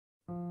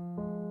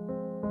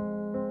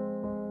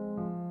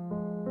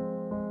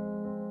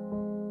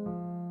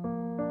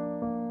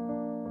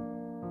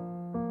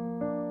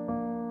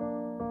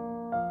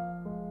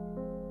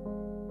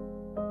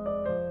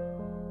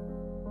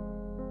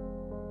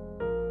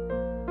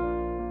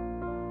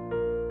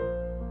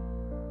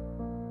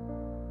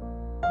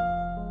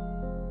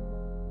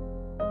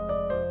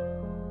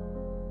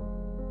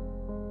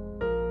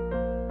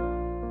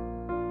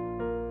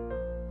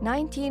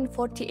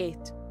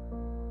1948.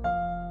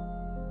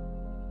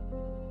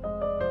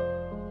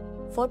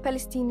 For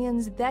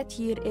Palestinians, that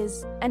year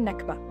is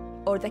Al-Nakba,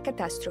 or the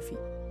catastrophe.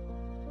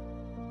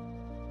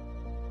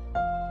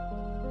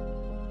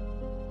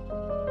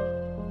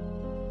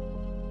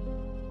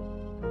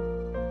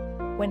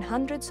 When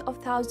hundreds of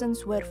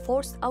thousands were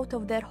forced out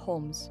of their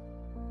homes.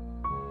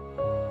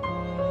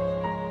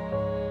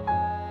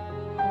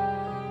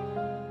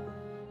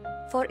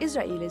 For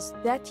Israelis,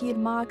 that year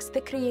marks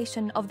the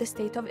creation of the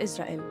State of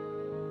Israel.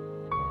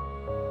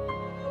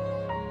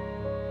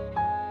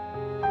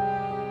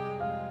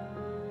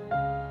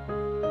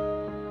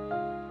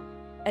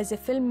 As a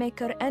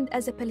filmmaker and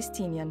as a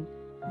Palestinian,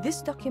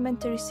 this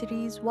documentary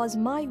series was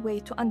my way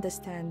to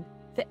understand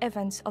the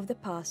events of the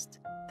past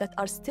that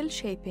are still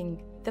shaping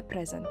the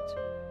present.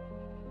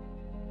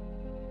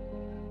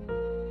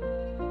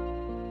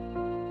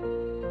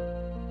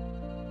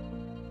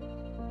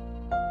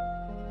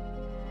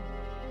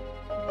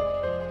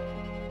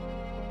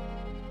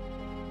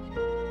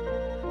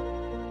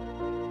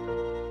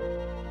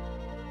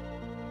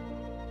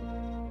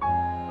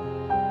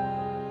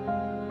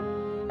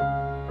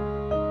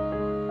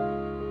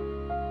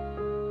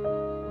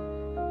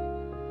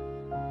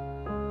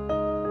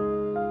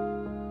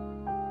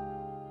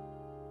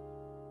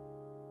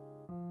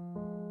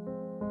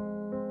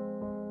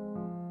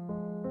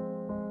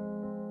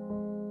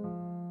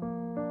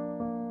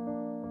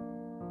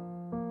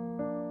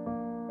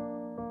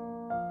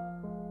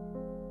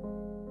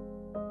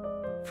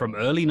 From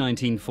early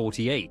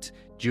 1948,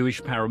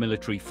 Jewish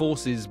paramilitary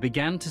forces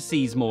began to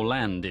seize more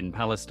land in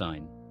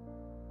Palestine.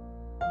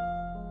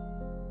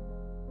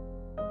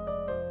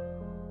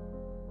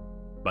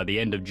 By the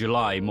end of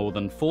July, more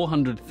than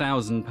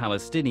 400,000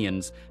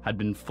 Palestinians had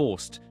been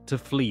forced to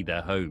flee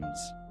their homes.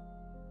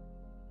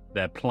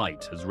 Their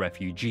plight as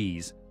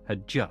refugees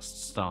had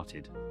just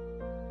started.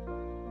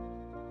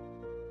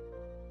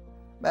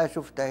 ما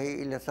شفتها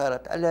هي اللي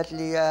صارت، قالت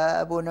لي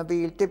يا أبو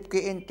نبيل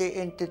تبكي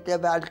أنت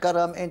تبع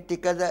الكرم، أنت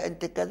كذا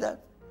أنت كذا.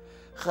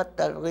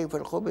 خدت رغيف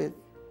الخبز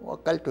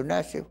وأكلته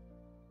ناشف.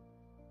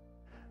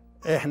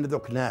 إحنا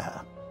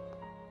ذقناها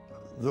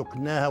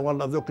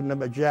والله، ذقنا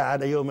مجاعة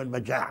ليوم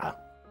المجاعة.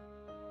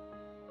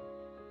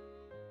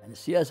 يعني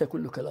السياسة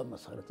كله كلام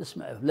مسخرة،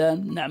 تسمع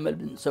فلان نعمل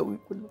بنسوي،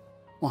 كله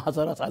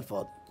محاضرات على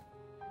الفاضي.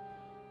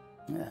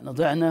 احنا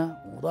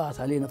ضعنا وضاعت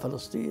علينا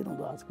فلسطين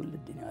وضاعت كل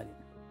الدنيا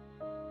علينا.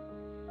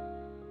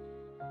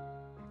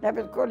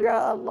 بتقول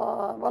يا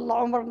الله والله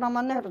عمرنا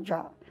ما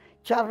نرجع،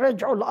 كان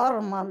رجعوا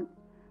الأرمل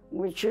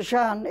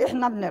والشيشان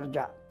إحنا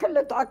بنرجع،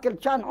 كل تعكل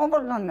كان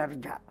عمرنا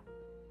نرجع.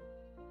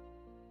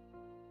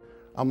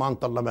 أمانة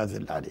الله ما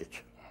زل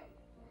عليك،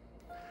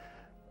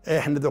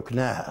 إحنا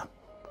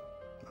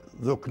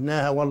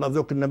ذقناها والله،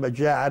 ذقنا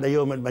مجاعة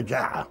ليوم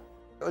المجاعة.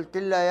 قلت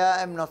لها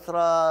يا أم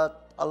نصرات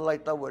الله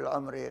يطول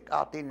عمرك،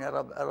 أعطيني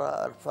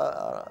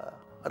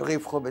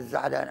رغيف خبز،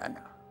 زعلان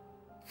أنا.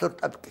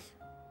 صرت أبكي.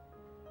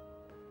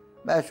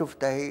 ما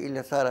شفتها هي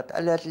اللي صارت،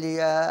 قالت لي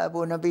يا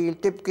أبو نبيل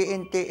تبكي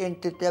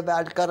أنت تبع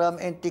الكرم،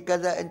 أنت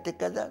كذا أنت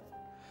كذا.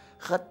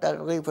 خدت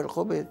رغيف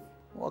الخبز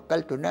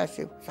وأكلته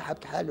ناشف،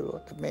 سحبت حالي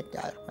وطميت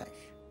عارف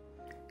ماشي.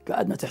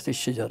 قعدنا تحت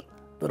الشجر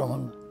برام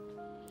الله،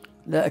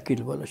 لا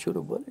أكل ولا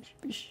شرب ولا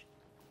شيء.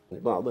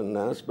 بعض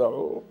الناس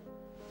باعوا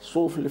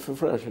صوف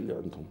الفراش اللي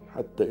عندهم،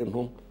 حتى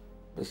إنهم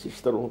بس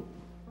يشتروا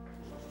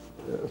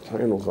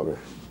طحين وقمح.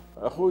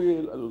 أخوي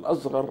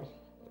الأصغر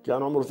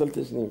كان عمره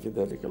 3 سنين في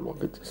ذلك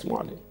الوقت، اسمه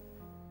علي،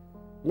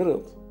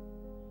 مرض،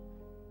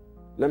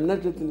 لم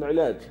نجد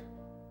العلاج،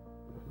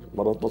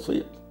 مرض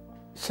بسيط،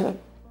 ساب،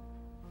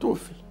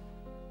 توفي.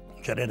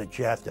 شرينا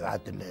جهاز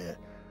تبعت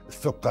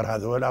السكر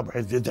هذول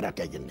بحيث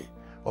يزرق يجني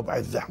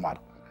وبحيث يحمر.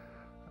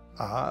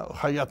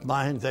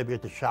 وخيطناهن زي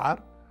بيت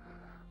الشعر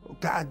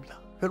وقعدنا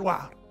في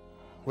الوعر.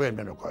 وين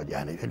بنقعد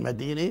يعني، في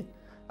المدينة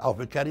أو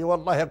في القرية؟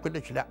 والله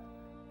كلش لا،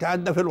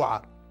 قعدنا في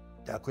الوعر.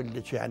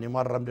 كلش يعني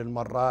مرة من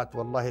المرات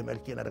والله ما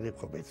لقينا رغيف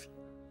خبز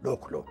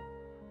ناكله.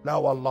 لا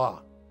والله،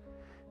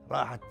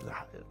 راحت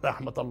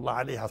رحمة الله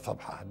عليها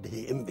صبحة اللي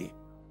هي أمي.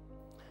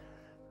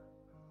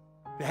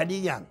 في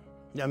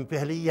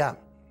هالأيام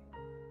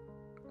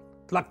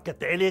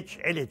تلقت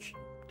علج،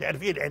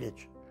 تعرفين العلج؟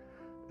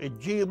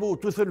 تجيبوا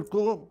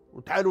وتسلكوا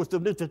وتعالوا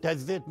سبنته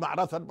الزيت مع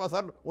راس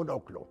البصل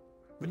وناكله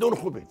بدون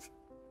خبز.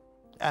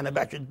 أنا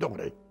بعشق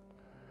الدغري.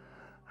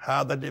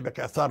 هذا اللي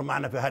بكى صار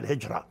معنا في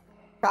هالهجرة.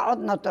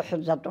 قعدنا تحت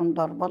زيتون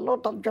ضرب الله،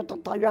 طجت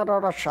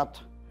الطيارة رشت،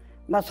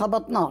 ما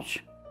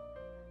صبتناش.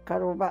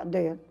 قالوا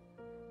بعدين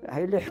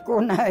هي اللي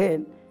يحكونا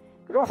هين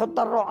روحوا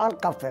تضروا على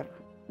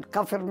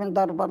القفر من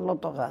ضرب الله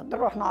طغاد.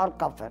 رحنا على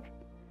القفر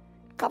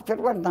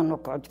وين بدنا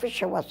نقعد؟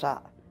 فيش وسع.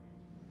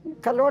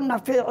 قالوا لنا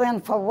في عين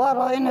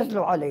فوارة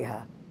ينزلوا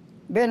عليها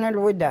بين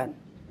الودان.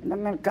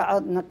 لما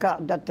قعدنا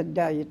قعدة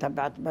الداية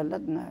تبعت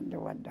بلدنا اللي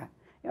ودها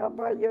يا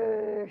باي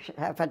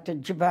هافت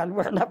الجبال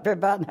واحنا في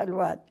بان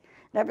الواد.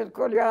 لا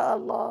بتقول يا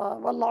الله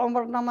والله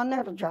عمرنا ما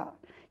نرجع،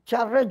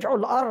 كان رجعوا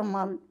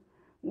الأرمل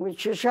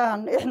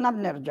والشيشان إحنا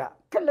بنرجع،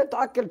 كل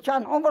تعكل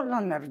كان عمرنا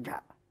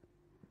نرجع.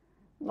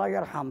 الله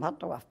يرحمها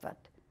توفت.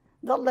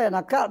 ضلينا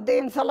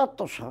قاعدين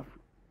 3 أشهر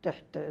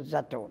تحت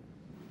الزيتون.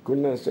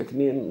 كنا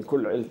ساكنين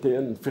كل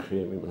عيلتين في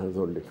خيمة من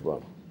هذول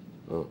الكبار.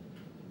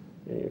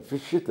 يعني في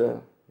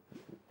الشتاء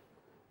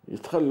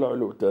يتخلعوا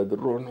الأوتاد،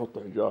 نروح نحط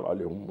حجار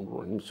عليهم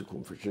ونروح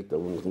نمسكهم في الشتاء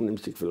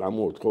ونمسك في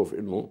العمود خوف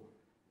إنه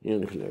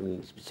ينخلع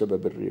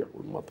بسبب الريح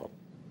والمطر.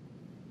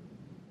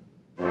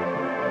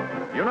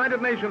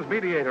 United Nations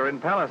mediator in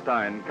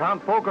Palestine,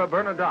 Count Volker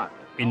Bernadotte.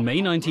 In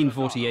May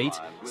 1948,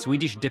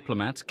 Swedish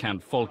diplomat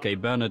Count Folke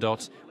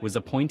Bernadotte was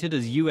appointed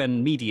as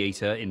UN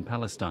mediator in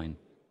Palestine.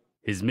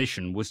 His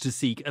mission was to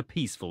seek a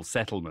peaceful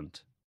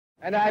settlement.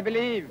 And I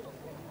believe,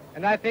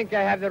 and I think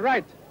I have the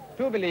right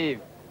to believe,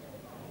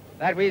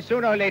 that we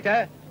sooner or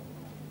later,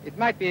 it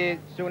might be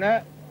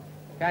sooner,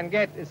 can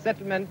get a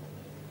settlement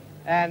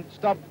and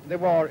stop the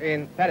war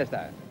in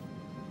Palestine.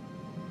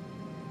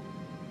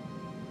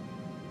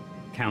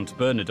 Count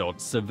Bernadotte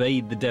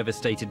surveyed the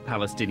devastated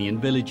Palestinian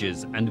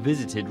villages and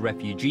visited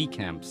refugee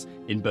camps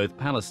in both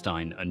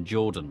Palestine and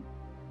Jordan.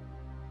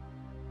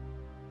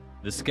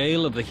 The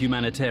scale of the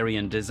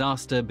humanitarian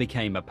disaster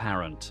became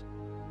apparent.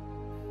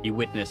 He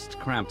witnessed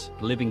cramped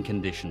living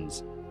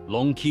conditions,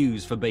 long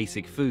queues for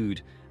basic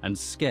food, and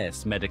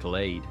scarce medical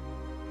aid.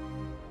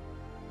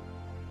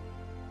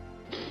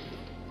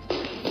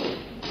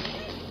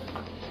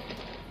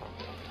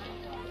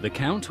 The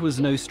Count was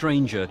no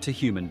stranger to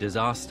human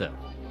disaster.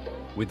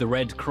 With the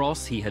Red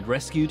Cross, he had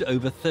rescued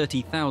over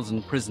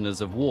 30,000 prisoners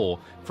of war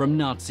from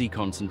Nazi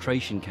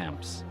concentration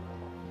camps.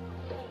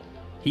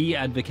 He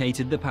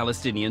advocated the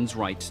Palestinians'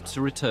 right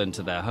to return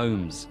to their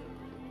homes.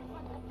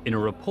 In a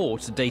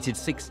report dated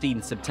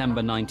 16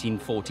 September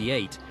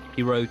 1948,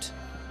 he wrote,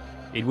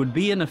 "It would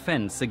be an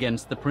offense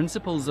against the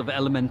principles of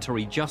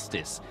elementary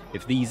justice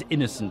if these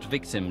innocent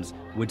victims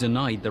were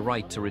denied the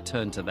right to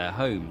return to their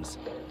homes,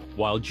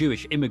 while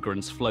Jewish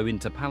immigrants flow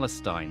into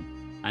Palestine,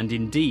 and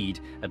indeed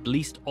at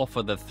least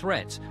offer the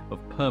threat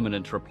of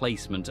permanent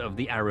replacement of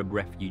the Arab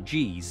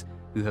refugees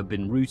who have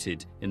been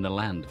rooted in the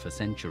land for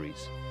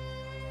centuries."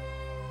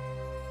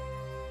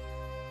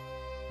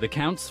 The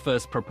Count's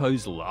first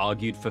proposal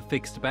argued for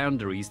fixed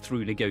boundaries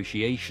through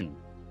negotiation,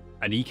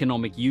 an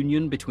economic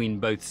union between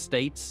both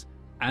states,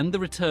 and the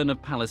return of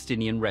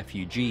Palestinian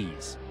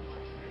refugees.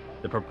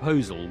 The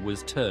proposal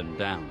was turned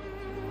down.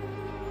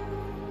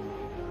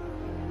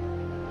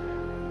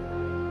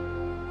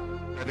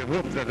 I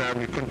hope that I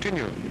will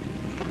continue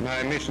my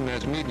mission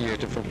as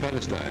mediator for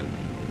Palestine.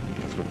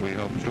 That's what we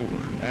hope to.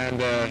 And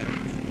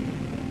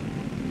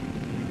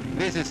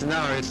this is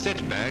now a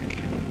setback.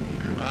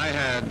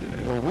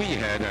 We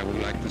had, I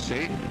would like to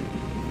say,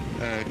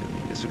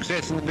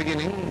 success in the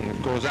beginning. It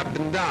goes up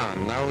and down.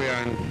 Now we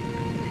are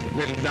a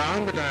little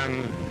down, but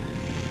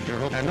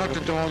I'm not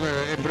at all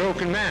a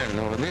broken man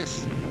over this.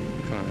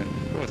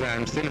 But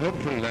I'm still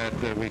hopeful that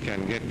we can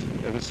get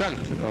a result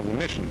of the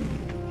mission.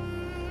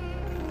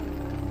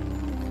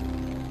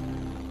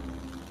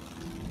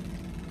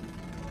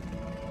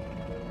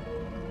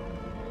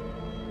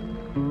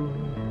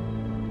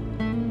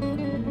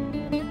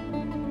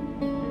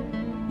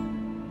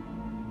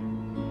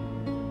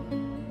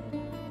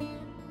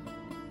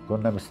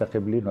 كنا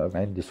مستقبلينه،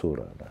 عندي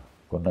صورة أنا،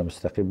 كنا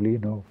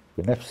مستقبلينه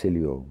بنفس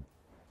اليوم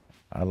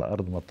على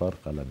أرض مطار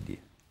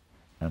قلندية،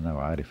 أنا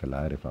وعارف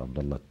العارف عبد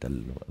الله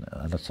التل،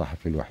 أنا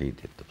الصحفي الوحيد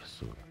في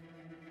الصورة.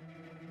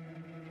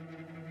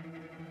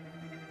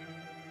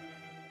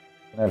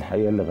 أنا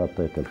الحقيقة اللي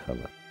غطيت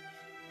الخبر.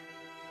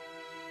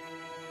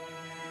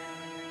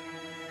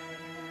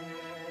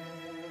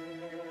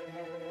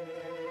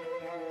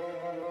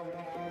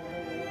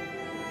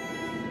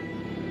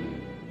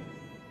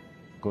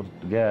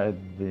 كنت قاعد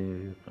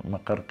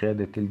بمقر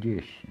قيادة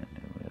الجيش،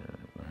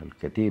 يعني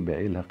الكتيبة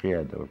إلها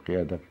قيادة،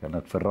 والقيادة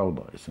كانت في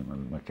الروضة، اسم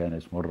المكان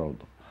اسمه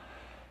الروضة،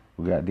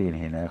 وقاعدين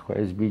هناك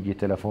وإذ بيجي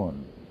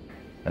تلفون،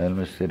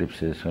 المستر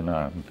بسيسو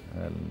نعم،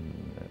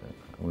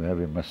 we have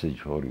a message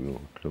for you.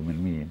 قلت له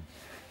من مين؟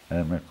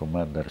 من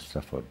كوماندر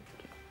ستافورد.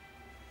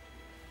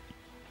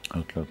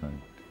 قلت له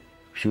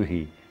شو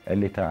هي؟ قال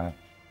لي تعال.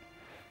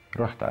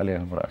 رحت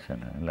عليهم رأسا،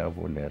 لا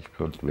بقول لها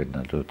كنت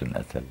برناطوت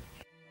انقتل.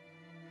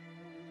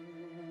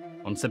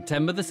 On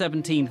September the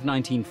 17th,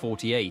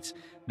 1948,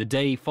 the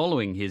day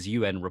following his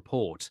UN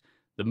report,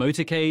 the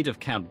motorcade of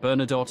Count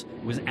Bernadotte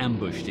was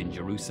ambushed in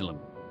Jerusalem.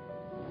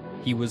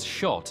 He was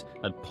shot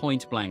at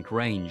point-blank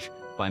range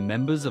by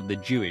members of the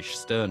Jewish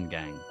Stern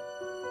Gang.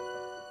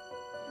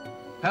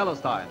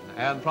 Palestine,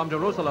 and from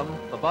Jerusalem,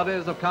 the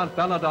bodies of Count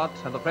Bernadotte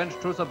and the French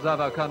truce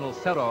observer Colonel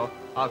Serrault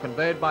are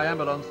conveyed by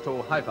ambulance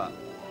to Haifa.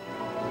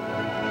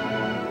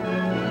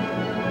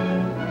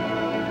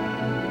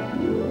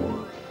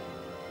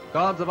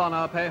 Guards of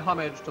honor pay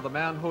homage to the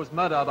man whose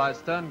murder by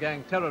Stern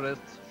Gang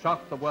terrorists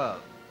shocked the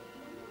world.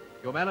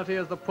 Humanity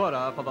is the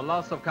poorer for the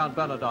loss of Count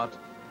Bernadotte,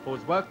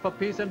 whose work for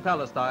peace in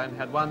Palestine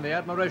had won the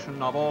admiration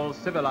of all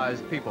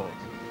civilized peoples.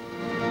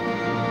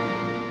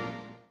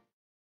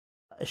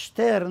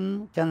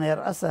 شتيرن كان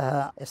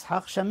يرأسها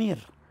إسحاق شمير،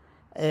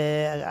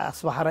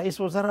 أصبح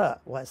رئيس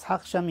وزراء،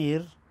 وإسحاق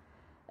شمير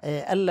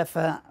ألف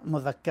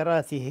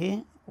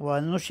مذكراته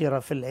ونشر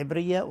في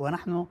العبرية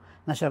ونحن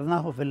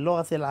نشرناه في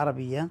اللغة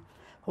العربية،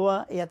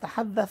 هو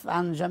يتحدث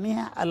عن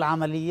جميع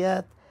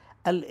العمليات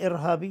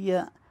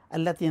الإرهابية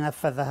التي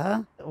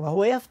نفذها،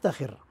 وهو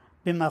يفتخر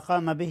بما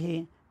قام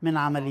به من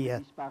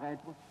عمليات.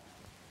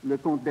 Le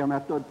comte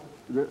Bernadotte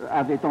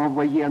avait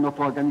envoyé à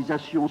notre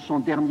organisation son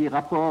dernier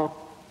rapport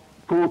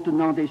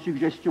contenant des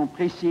suggestions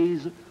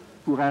précises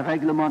pour un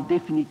règlement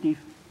définitif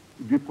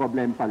du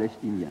problème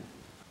palestinien.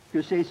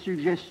 Que ces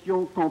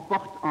suggestions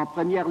comportent en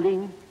première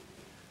ligne,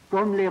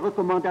 comme les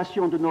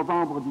recommandations de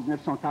novembre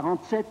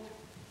 1947,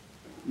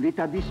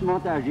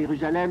 l'établissement à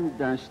Jérusalem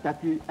d'un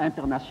statut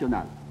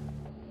international.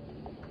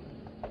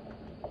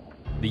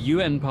 The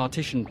UN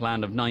Partition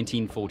Plan of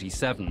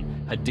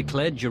 1947 had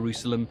declared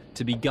Jerusalem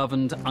to be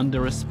governed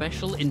under a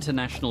special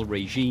international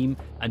regime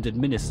and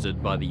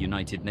administered by the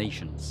United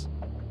Nations.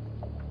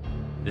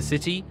 The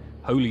city,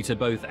 holy to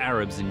both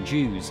Arabs and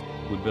Jews,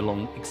 would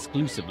belong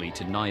exclusively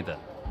to neither.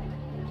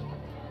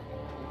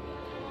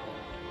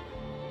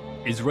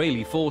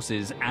 Israeli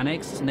forces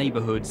annexed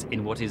neighborhoods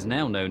in what is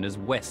now known as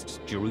West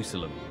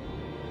Jerusalem.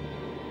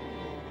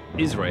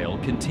 Israel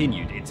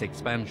continued its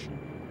expansion.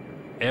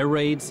 Air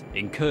raids,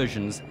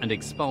 incursions, and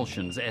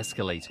expulsions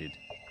escalated.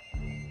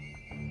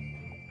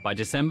 By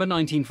December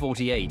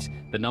 1948,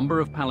 the number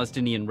of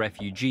Palestinian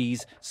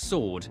refugees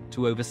soared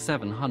to over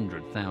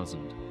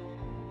 700,000.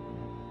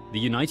 The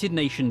United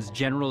Nations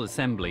General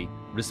Assembly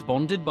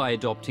responded by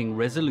adopting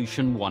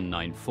Resolution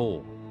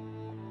 194.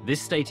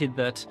 This stated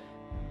that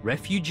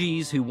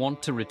refugees who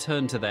want to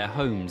return to their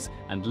homes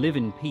and live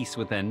in peace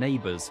with their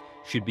neighbors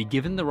should be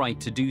given the right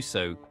to do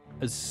so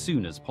as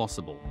soon as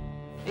possible.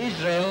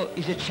 Israel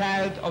is a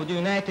child of the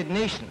United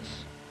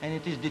Nations, and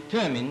it is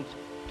determined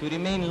to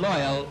remain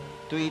loyal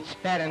to its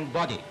parent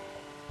body.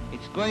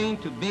 It's going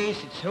to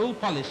base its whole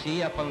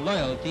policy upon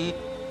loyalty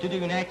to the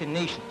United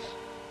Nations,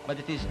 but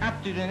it is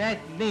up to the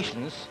United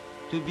Nations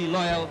to be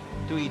loyal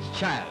to its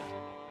child.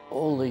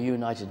 All the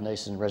United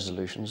Nations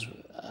resolutions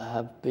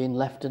have been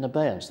left in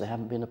abeyance. They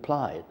haven't been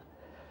applied.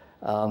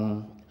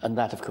 And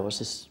that, of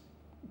course, is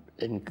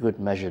in good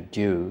measure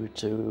due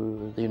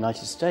to the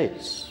United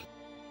States.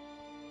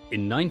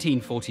 In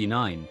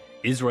 1949,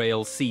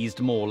 Israel seized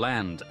more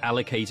land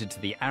allocated to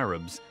the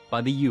Arabs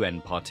by the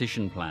UN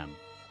Partition Plan.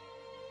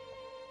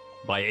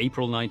 By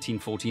April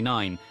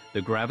 1949,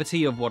 the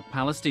gravity of what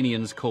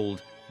Palestinians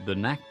called the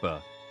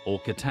Nakba, or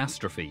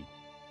catastrophe,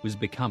 was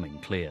becoming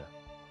clear.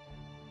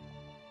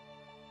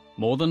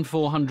 More than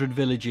 400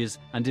 villages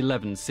and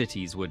 11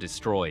 cities were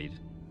destroyed.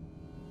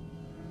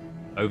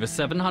 Over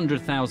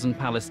 700,000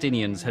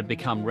 Palestinians had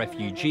become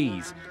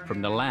refugees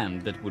from the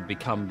land that would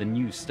become the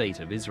new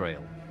state of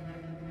Israel.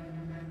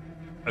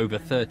 Over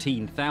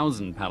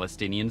 13,000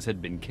 Palestinians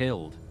had been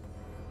killed,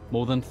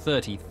 more than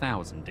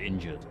 30,000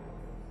 injured.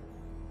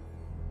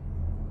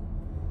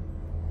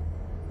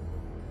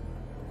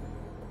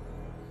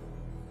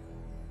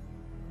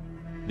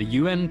 The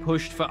UN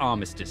pushed for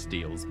armistice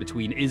deals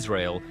between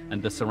Israel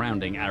and the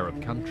surrounding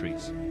Arab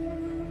countries.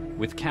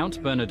 With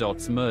Count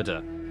Bernadotte's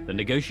murder, the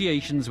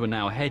negotiations were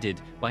now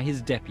headed by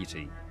his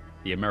deputy,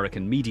 the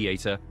American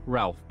mediator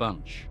Ralph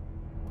Bunche.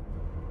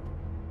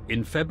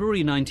 In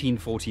February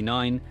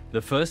 1949,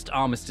 the first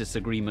armistice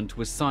agreement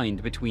was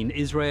signed between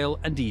Israel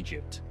and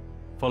Egypt,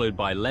 followed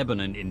by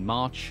Lebanon in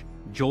March,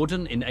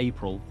 Jordan in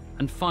April,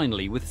 and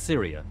finally with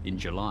Syria in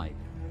July.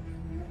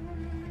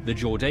 The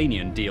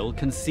Jordanian deal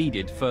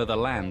conceded further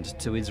land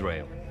to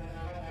Israel.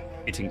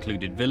 It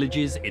included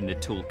villages in the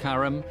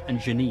Tulkarem and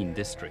Jenin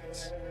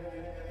districts.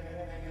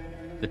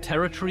 The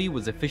territory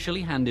was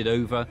officially handed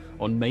over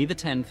on May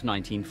 10,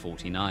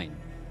 1949.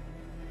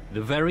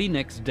 The very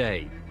next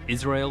day,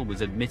 Israel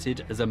was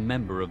admitted as a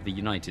member of the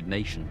United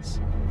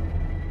Nations.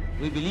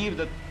 We believe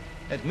that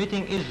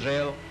admitting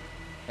Israel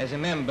as a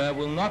member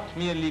will not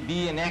merely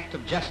be an act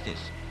of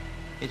justice.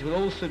 It will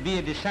also be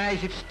a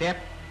decisive step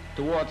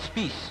towards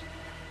peace,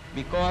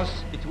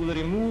 because it will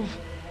remove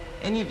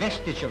any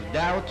vestige of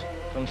doubt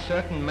from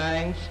certain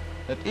minds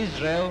that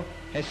Israel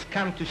has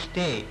come to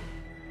stay.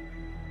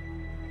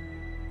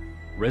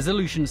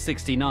 Resolution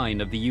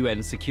 69 of the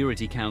UN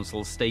Security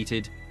Council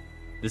stated,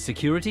 "The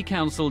Security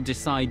Council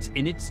decides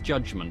in its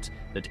judgment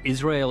that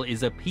Israel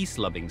is a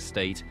peace-loving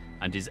state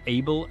and is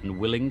able and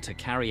willing to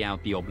carry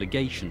out the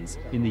obligations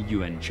in the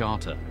UN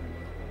Charter."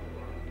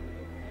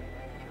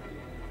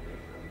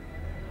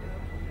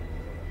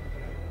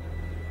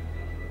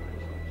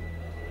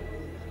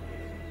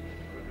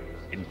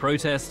 In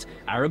protest,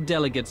 Arab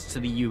delegates to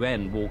the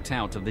UN walked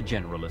out of the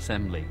General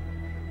Assembly.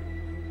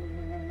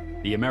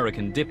 The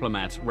American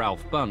diplomat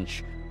Ralph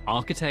Bunche,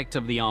 architect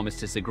of the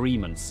armistice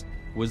agreements,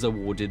 was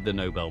awarded the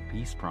Nobel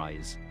Peace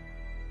Prize.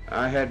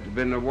 I had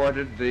been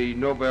awarded the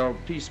Nobel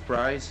Peace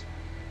Prize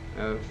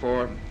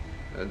for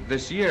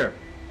this year.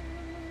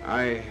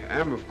 I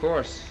am, of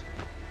course,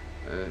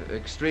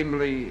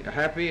 extremely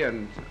happy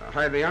and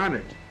highly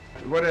honored.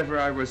 Whatever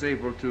I was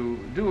able to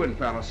do in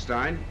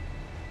Palestine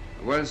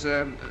was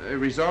a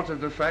result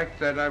of the fact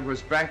that I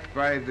was backed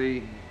by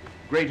the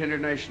great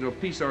international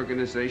peace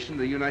organization,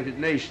 the United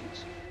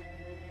Nations.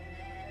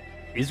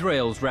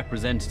 Israel's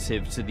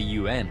representative to the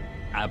UN,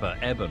 Abba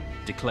Eban,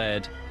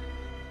 declared,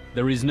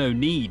 "There is no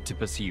need to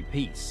pursue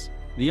peace.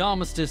 The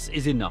armistice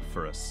is enough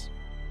for us.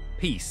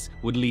 Peace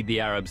would lead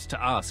the Arabs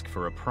to ask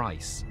for a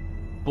price,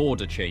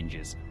 border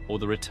changes, or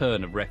the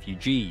return of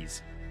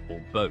refugees, or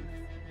both."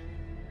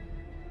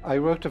 I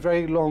wrote a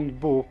very long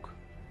book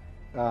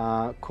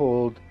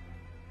called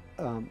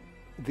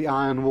The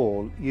Iron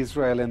Wall,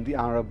 Israel and the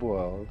Arab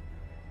World.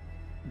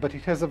 But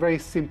it has a very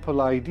simple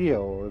idea,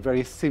 or a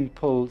very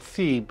simple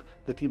theme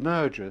that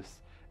emerges,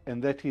 and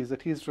that is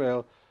that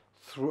Israel,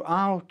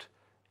 throughout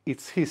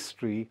its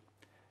history,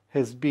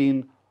 has been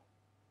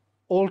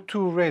all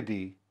too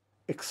ready,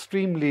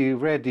 extremely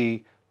ready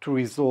to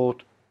resort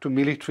to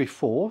military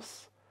force,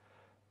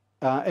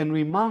 and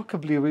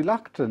remarkably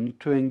reluctant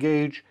to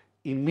engage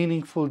in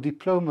meaningful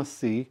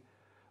diplomacy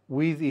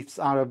with its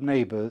Arab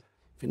neighbors.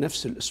 في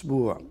نفس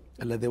الأسبوع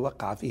الذي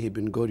وقع فيه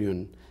بن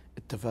غوريون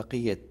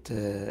اتفاقية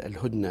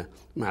الهدنة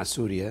مع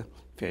سوريا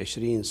في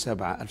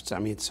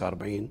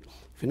 20/7/1949،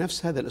 في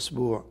نفس هذا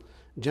الأسبوع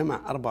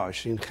جمع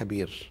 24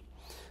 خبير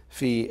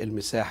في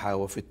المساحة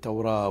وفي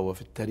التوراة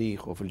وفي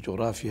التاريخ وفي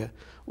الجغرافيا،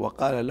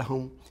 وقال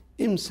لهم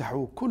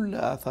امسحوا كل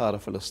آثار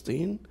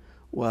فلسطين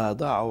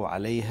وضعوا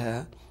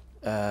عليها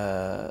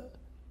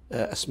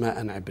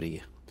أسماء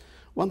عبرية،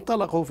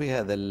 وانطلقوا في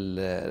هذا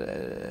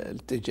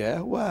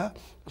الاتجاه،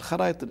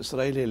 والخرائط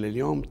الإسرائيلية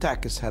لليوم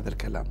تعكس هذا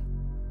الكلام.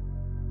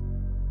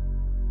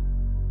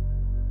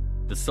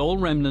 The sole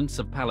remnants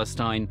of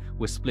Palestine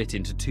were split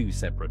into two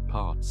separate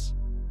parts.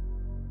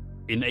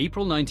 In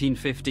April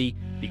 1950,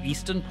 the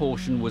eastern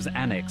portion was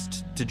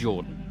annexed to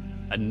Jordan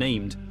and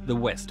named the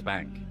West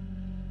Bank.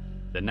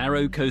 The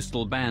narrow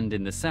coastal band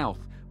in the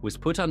south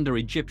was put under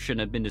Egyptian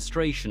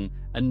administration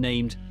and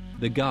named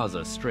the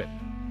Gaza Strip.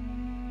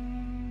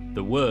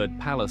 The word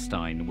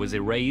Palestine was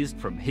erased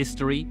from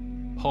history,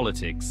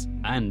 politics,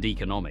 and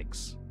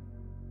economics.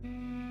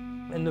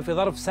 إنه في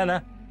ظرف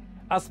سنة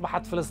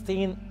أصبحت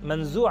فلسطين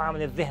منزوعة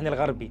من الذهن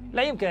الغربي.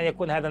 لا يمكن أن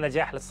يكون هذا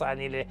نجاح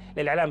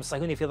للإعلام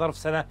الصهيوني في ظرف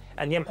سنة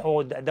أن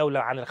يمحو دولة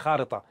عن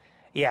الخارطة،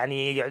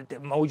 يعني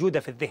موجودة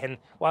في الذهن،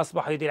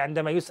 وأصبح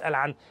عندما يسأل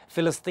عن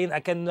فلسطين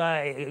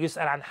أكنه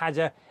يسأل عن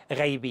حاجة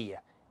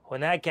غيبية.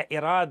 هناك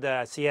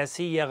إرادة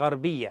سياسية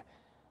غربية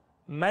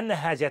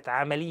منهجت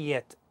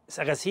عملية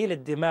غسيل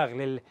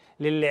الدماغ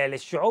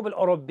للشعوب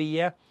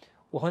الأوروبية،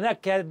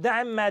 وهناك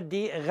دعم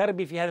مادي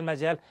غربي في هذا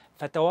المجال،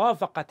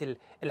 فتوافقت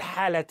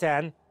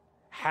الحالتان،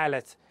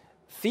 حالة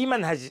في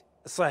منهج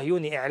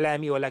صهيوني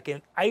إعلامي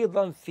ولكن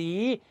أيضا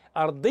في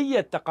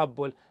أرضية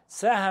تقبل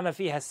ساهم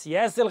فيها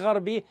السياسي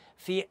الغربي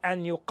في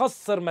أن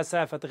يقصر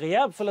مسافة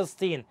غياب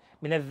فلسطين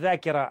من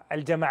الذاكرة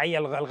الجماعية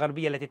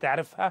الغربية التي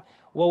تعرفها،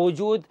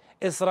 ووجود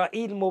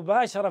إسرائيل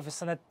مباشرة في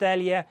السنة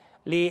التالية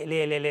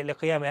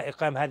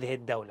لإقام هذه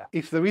الدولة.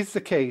 If there is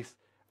the case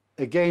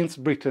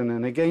against Britain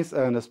and against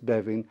Ernest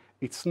Bevin,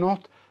 it's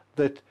not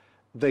that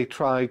they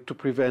tried to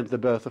prevent the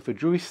birth of a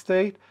Jewish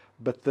state,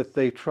 but that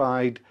they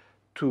tried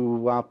to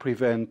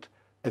prevent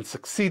and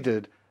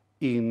succeeded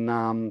in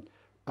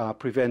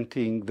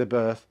preventing the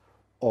birth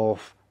of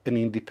an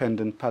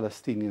independent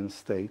Palestinian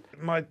state.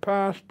 My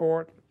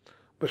passport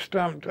was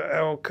stamped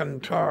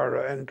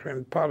Alcantara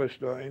entering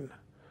Palestine.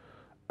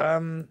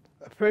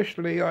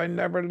 Officially, I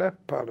never left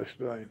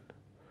Palestine.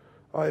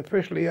 I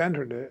officially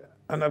entered it,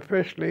 and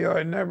officially I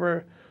never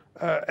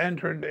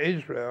entered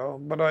Israel,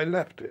 but I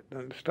left it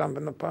and stamped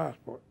in the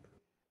passport.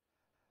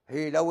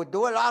 هي لو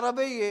الدول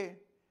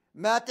العربية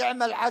ما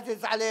تعمل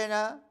حجز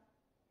علينا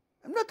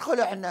بندخل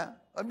احنا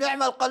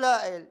وبنعمل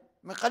قلائل،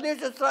 من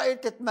خليش إسرائيل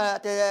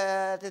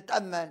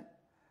تتأمن.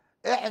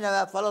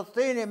 احنا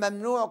فلسطيني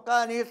ممنوع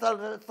كان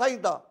يصل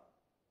صيدا،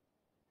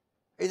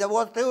 إذا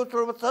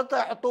يوصلوا بالسلطة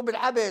يحطوه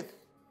بالحبس.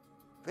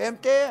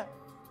 فهمتي؟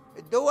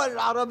 الدول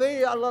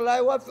العربية الله لا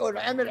يوفقه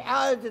عمل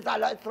حاجز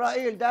على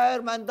إسرائيل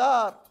داير من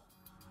دار.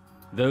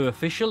 Though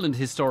official and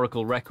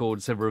historical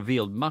records have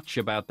revealed much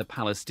about the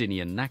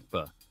Palestinian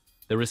Nakba,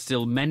 there are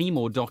still many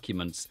more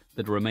documents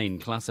that remain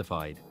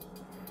classified.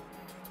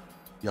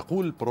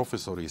 يقول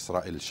بروفيسور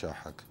إسرائيل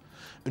شاحك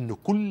أنه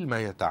كل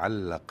ما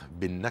يتعلق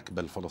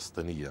بالنكبة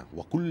الفلسطينية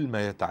وكل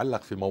ما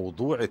يتعلق في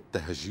موضوع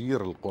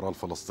التهجير القرى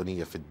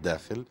الفلسطينية في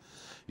الداخل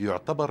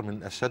يعتبر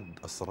من أشد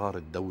أسرار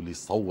الدولة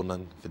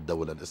صونا في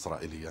الدولة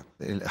الإسرائيلية.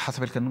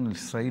 حسب القانون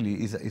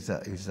الإسرائيلي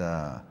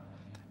إذا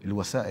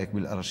الوثائق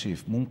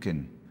بالأرشيف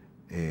ممكن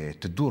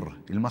تدور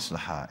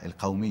المصلحة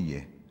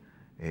القومية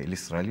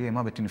الإسرائيلية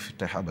ما بيتم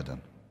يفتح أبدا.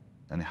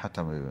 يعني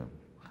حتى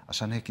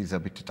عشان هيك إذا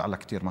بتتعلق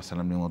كتير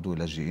مثلا بموضوع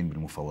اللاجئين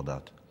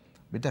بالمفاوضات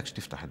بدكش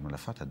تفتح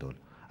الملفات هدول.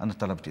 أنا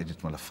طلبت عدة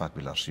ملفات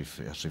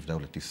بالأرشيف، أرشيف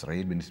دولة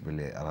إسرائيل بالنسبة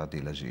لأراضي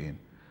لاجئين،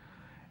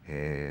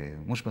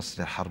 مش بس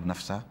الحرب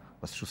نفسها،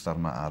 بس شو صار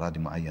مع أراضي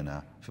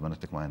معينة في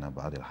مناطق معينة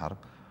بعد الحرب.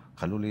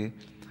 قالوا لي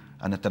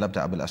أنا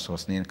طلبتها قبل 10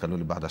 سنين، قالوا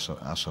لي بعد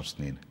 10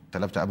 سنين.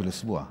 طلبتها قبل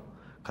أسبوع،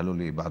 قالوا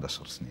لي بعد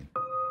 10 سنين.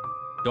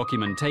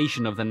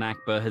 Documentation of the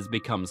Nakba has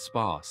become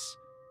sparse.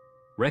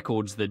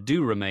 Records that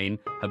do remain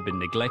have been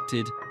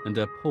neglected and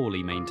are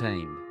poorly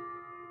maintained.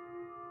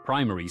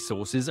 Primary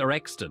sources are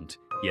extant,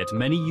 Yet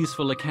many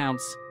useful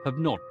accounts have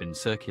not been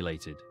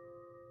circulated.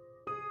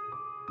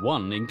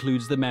 One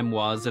includes the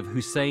memoirs of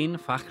Hussein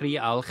Fakhri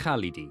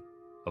al-Khalidi,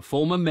 a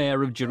former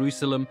mayor of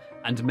Jerusalem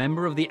and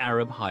member of the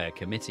Arab Higher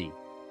Committee.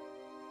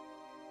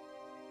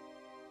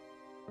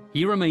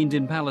 He remained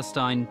in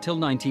Palestine till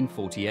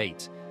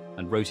 1948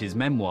 and wrote his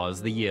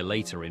memoirs the year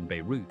later in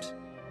Beirut.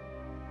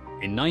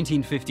 In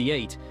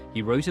 1958,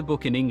 he wrote a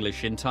book in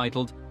English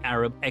entitled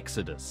Arab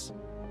Exodus,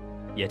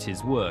 yet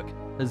his work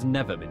has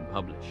never been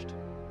published.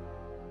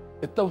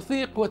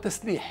 التوثيق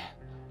وتسليح،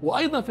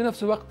 وأيضا في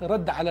نفس الوقت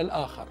رد على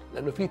الآخر،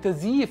 لأنه في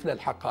تزييف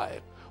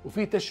للحقائق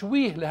وفي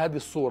تشويه لهذه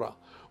الصورة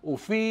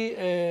وفي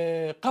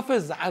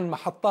قفز عن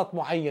محطات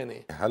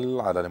معينة. هل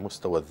على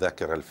مستوى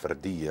الذاكرة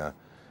الفردية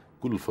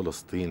كل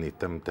فلسطيني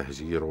تم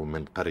تهجيره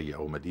من قرية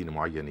أو مدينة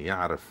معينة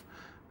يعرف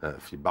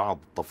في بعض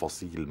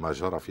تفاصيل ما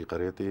جرى في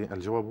قريته؟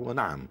 الجواب هو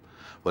نعم،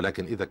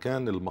 ولكن إذا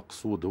كان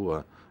المقصود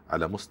هو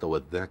على مستوى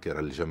الذاكرة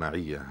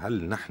الجماعية،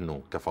 هل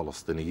نحن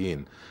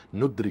كفلسطينيين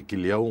ندرك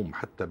اليوم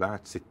حتى بعد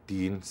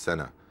 60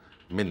 سنة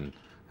من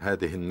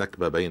هذه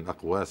النكبة بين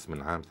أقواس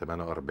من عام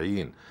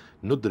 48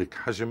 ندرك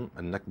حجم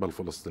النكبة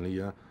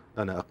الفلسطينية؟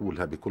 أنا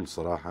أقولها بكل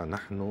صراحة،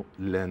 نحن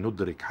لا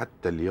ندرك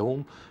حتى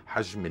اليوم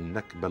حجم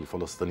النكبة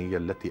الفلسطينية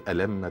التي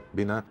ألمت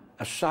بنا.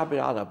 الشعب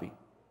العربي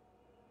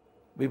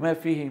بما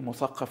فيه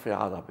مثقف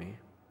العربي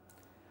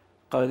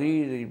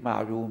قليل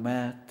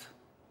المعلومات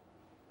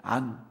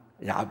عن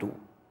العدو،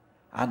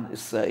 عن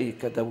إسرائيل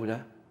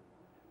كدولة،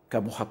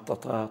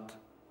 كمخططات،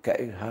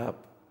 كإرهاب،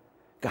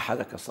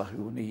 كحركة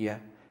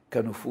صهيونية،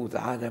 كنفوذ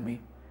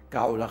عالمي،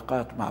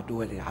 كعلاقات مع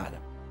دول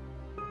العالم.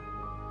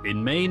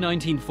 In May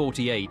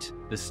 1948,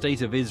 the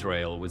State of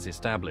Israel was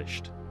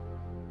established,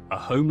 a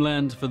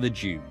homeland for the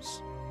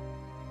Jews.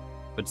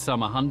 But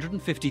some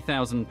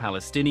 150,000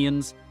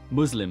 Palestinians,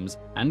 Muslims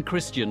and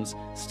Christians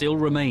still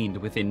remained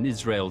within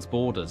Israel's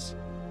borders.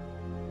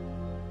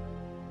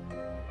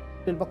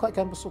 البقاء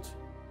كان بالصدفة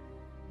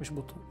مش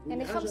بطول.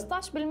 يعني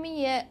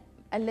 15%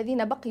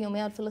 الذين بقيوا من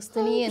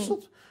الفلسطينيين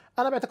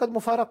أنا بعتقد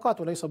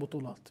مفارقات وليس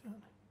بطولات.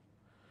 يعني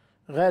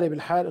غالب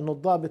الحال إنه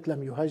الضابط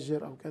لم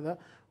يهجر أو كذا،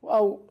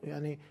 أو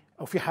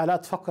في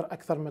حالات فقر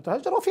أكثر من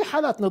تهجر، وفي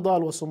حالات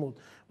نضال وصمود،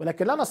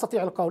 ولكن لا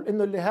نستطيع القول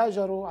إنه اللي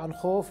هاجروا عن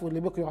خوف واللي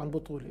بقيوا عن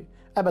بطولة،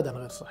 أبدا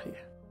غير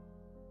صحيح.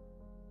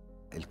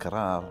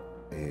 القرار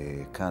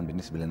كان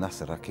بالنسبة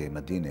للناصرة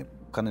كمدينة،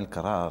 كان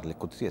القرار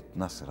لقدسية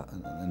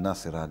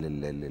الناصرة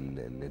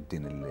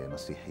للدين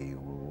المسيحي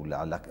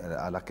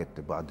وعلاقة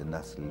بعض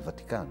الناس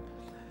للفاتيكان.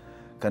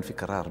 كان في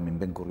قرار من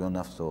بن غوريون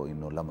نفسه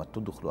إنه لما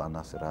تدخلوا على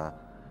الناصرة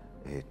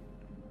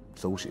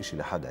تسووش إشي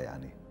لحدا،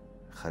 يعني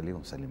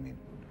خليهم سالمين.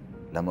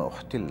 لما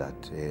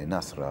احتلت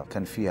ناصرة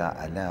كان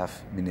فيها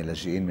آلاف من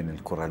اللاجئين من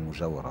القرى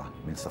المجاورة،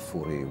 من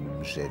صفوري ومن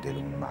مجادل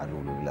ومن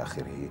معلول وإلى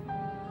آخره،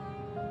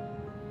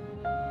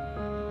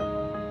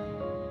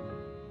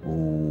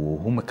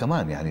 وهم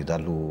كمان يعني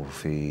ضلوا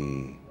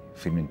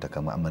في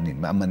المنطقة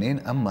مأمنين،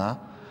 أما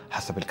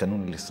حسب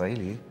القانون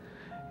الإسرائيلي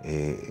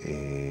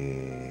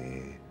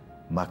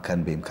ما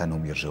كان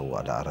بإمكانهم يرجعوا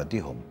على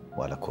أراضيهم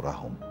وعلى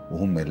قراهم،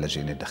 وهم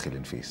اللاجئين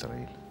الداخلين في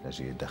إسرائيل،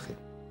 لاجئي الداخل.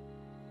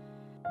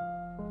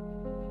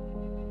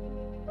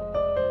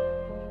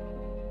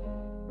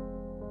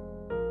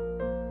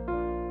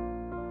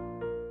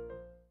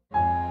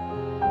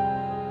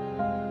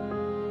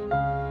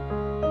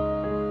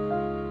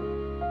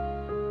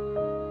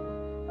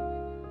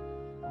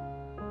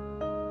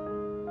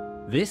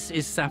 This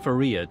is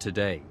Safaria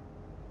today,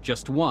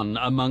 just one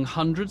among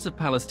hundreds of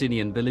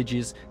Palestinian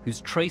villages whose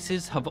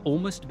traces have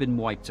almost been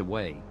wiped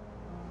away.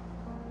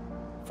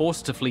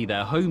 Forced to flee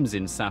their homes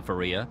in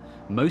Safaria,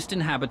 most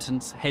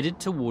inhabitants headed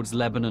towards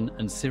Lebanon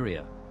and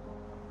Syria.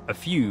 A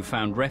few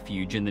found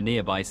refuge in the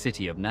nearby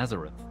city of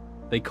Nazareth.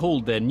 They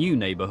called their new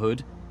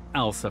neighborhood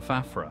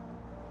Al-Safafra.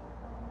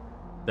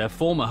 Their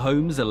former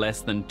homes are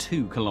less than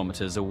 2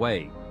 kilometers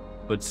away,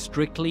 but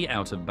strictly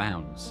out of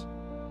bounds.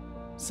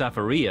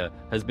 Safaria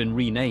has been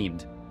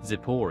renamed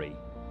Zippori.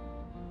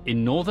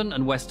 In northern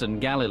and western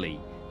Galilee,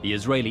 the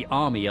Israeli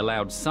army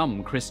allowed some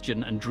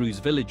Christian and Druze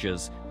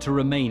villagers to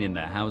remain in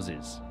their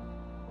houses.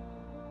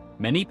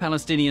 Many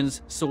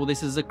Palestinians saw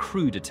this as a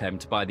crude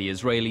attempt by the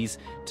Israelis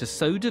to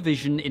sow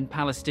division in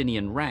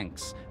Palestinian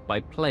ranks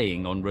by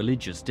playing on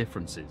religious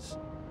differences.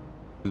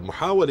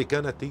 المحاولة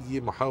كانت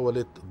هي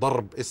محاولة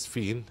ضرب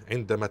إسفين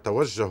عندما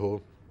توجهوا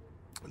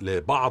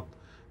لبعض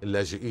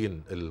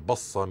اللاجئين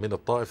البصة من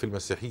الطائفة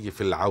المسيحية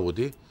في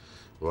العودة،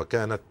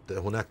 وكانت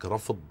هناك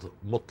رفض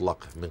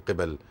مطلق من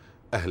قبل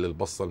أهل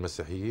البصة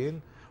المسيحيين،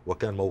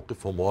 وكان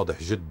موقفهم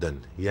واضح جدا،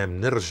 يا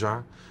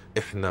منرجع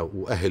إحنا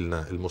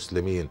وأهلنا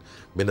المسلمين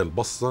من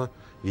البصة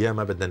يا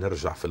ما بدنا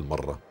نرجع في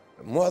المرة.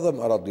 معظم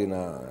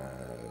أراضينا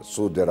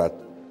صودرت،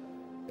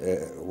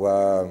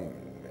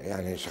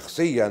 ويعني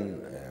شخصيا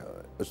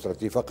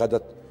أسرتي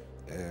فقدت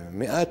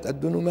مئات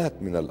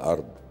الدنومات من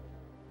الأرض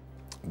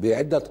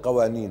بعدة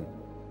قوانين.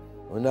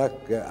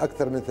 هناك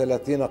أكثر من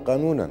 30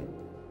 قانونا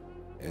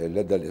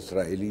لدى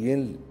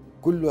الإسرائيليين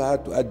كلها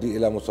تؤدي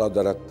إلى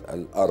مصادرة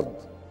الأرض.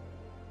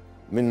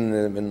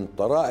 من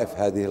طرائف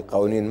هذه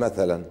القوانين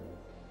مثلا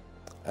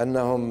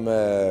أنهم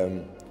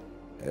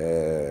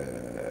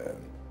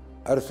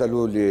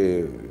أرسلوا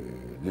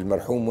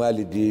للمرحوم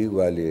والدي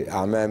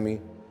ولأعمامي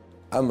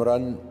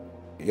أمرا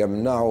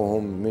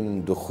يمنعهم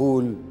من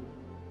دخول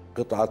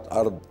قطعة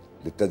أرض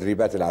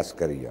للتدريبات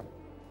العسكرية.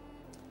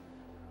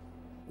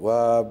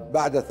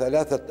 وبعد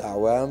 3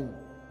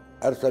 أعوام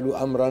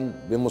أرسلوا أمرا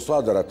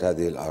بمصادرة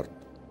هذه الأرض.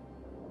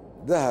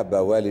 ذهب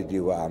والدي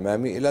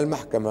وأعمامي إلى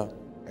المحكمة،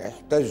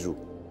 احتجوا،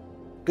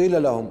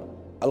 قيل لهم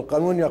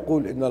القانون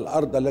يقول إن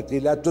الأرض التي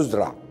لا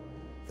تزرع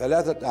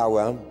 3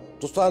 أعوام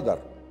تصادر.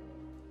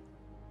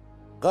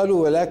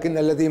 قالوا ولكن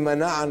الذي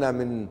منعنا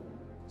من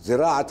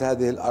زراعة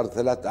هذه الأرض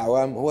 3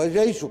 أعوام هو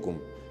جيشكم،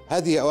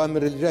 هذه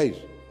أوامر الجيش.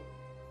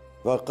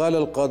 فقال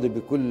القاضي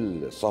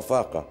بكل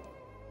صفاقة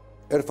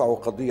ارفعوا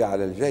قضية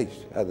على الجيش،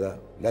 هذا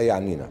لا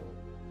يعنينا.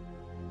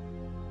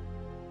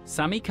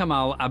 Sami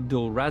Kamal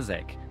Abdul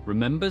Razek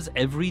remembers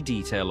every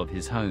detail of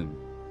his home.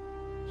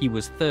 He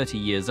was 30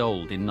 years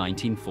old in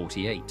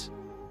 1948.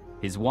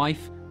 His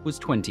wife was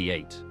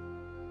 28.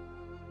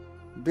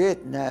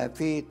 بيتنا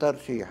في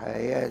ترشيحة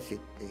يا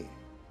ستي،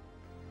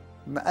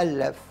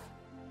 مؤلف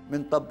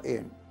من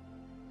طابقين،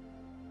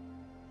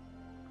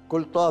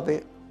 كل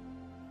طابق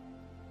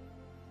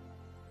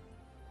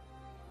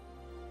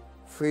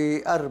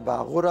في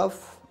 4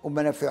 غرف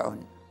ومنافعهم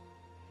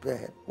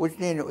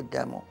واثنين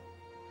قدامه.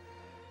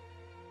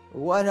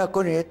 وأنا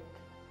كنت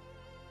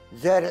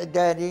زارع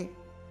داني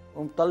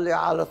ومطلع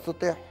على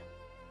السطح،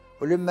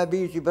 ولما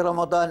بيجي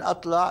برمضان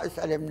أطلع،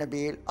 اسأل ابن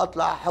نبيل،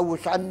 أطلع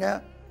أحوش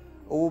عنه،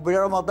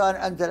 وبرمضان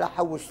أنزل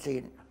أحوش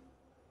سين.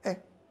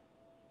 إيه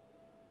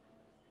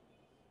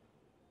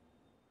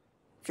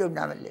شو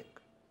بنعمل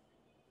لك؟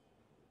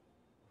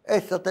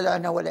 إيش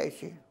طلعنا ولا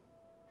شيء.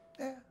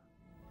 إيه.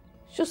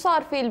 شو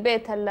صار في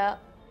البيت هلا؟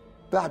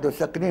 بعده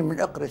ساكنين من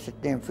أقرص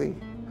 2 فيه،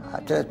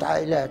 3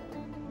 عائلات.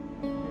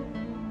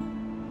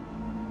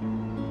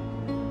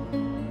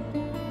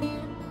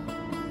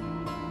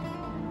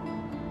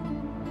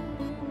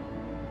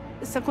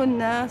 هسه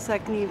كنا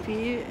ساكنين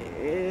فيه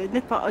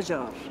ندفع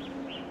أجار،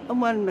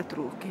 أموال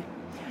متروكة.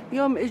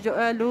 يوم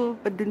إجوا قالوا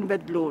بدهم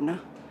يبدلونا،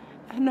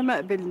 إحنا ما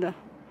قبلنا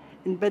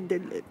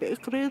نبدل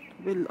بقرض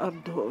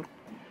بالأرض هون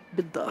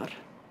بالدار.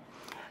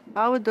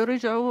 عاودوا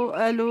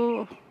رجعوا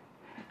قالوا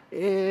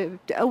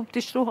أو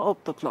بتشتروها أو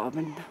بتطلعوا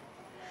منا.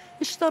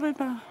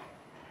 اشترينا،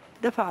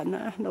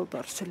 دفعنا إحنا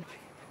ودار سلبي،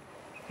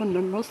 كنا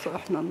النص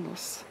وإحنا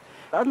النص.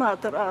 أنا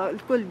ترى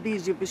الكل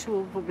بيجي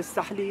بشوف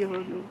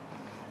وبيستحليهم.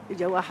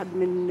 إجا واحد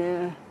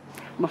من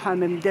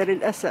محامي من دير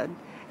الأسد،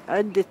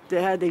 عدة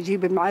هذا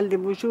يجيب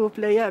معلم ويشوف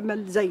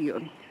ليعمل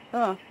زيهم.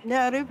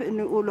 نعرف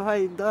إنه يقولوا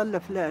هاي الدار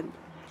لفلان،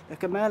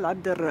 لكمال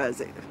عبد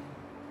الرازق،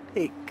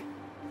 هيك.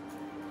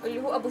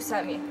 اللي هو أبو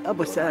سامي.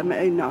 أبو سامي،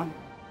 أي نعم.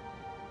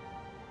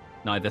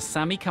 Neither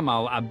Sami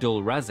Kamal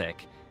Abdul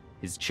Razek,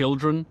 his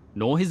children,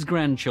 nor his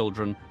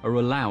grandchildren are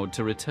allowed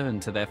to return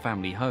to their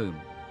family home,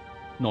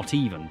 not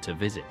even to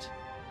visit.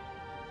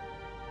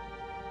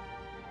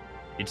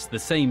 It's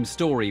the same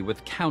story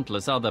with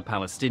countless other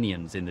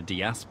Palestinians in the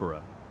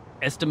diaspora,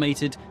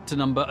 estimated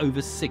to number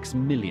over 6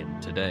 million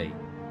today.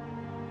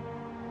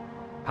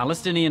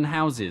 Palestinian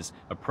houses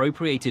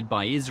appropriated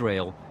by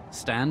Israel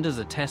stand as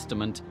a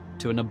testament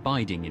to an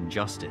abiding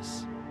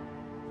injustice.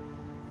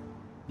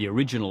 The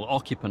original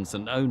occupants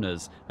and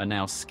owners are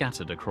now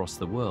scattered across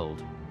the world.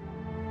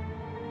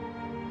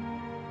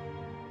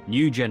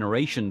 New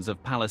generations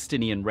of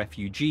Palestinian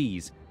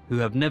refugees who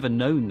have never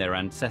known their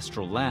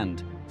ancestral land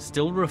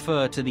still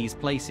refer to these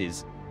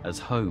places as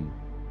home.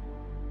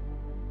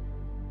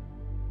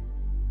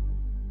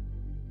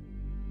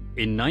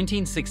 In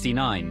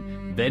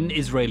 1969, then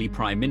Israeli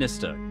Prime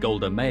Minister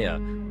Golda Meir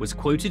was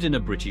quoted in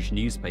a British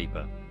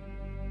newspaper.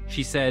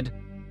 She said,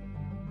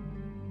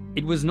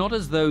 "It was not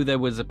as though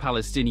there was a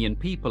Palestinian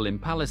people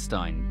in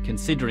Palestine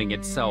considering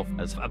itself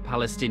as a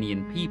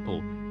Palestinian people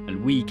and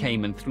we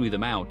came and threw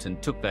them out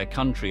and took their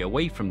country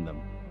away from them.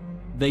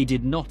 They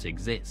did not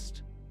exist."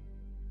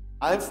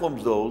 I'm from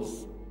those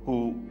who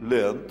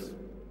learned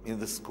in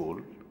the school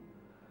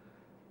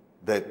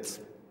that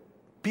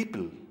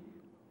people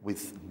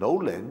with no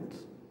land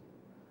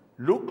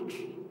looked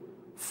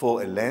for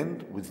a land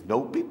with no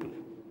people.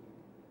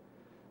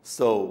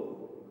 So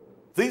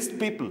these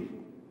people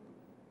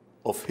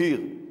of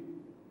here,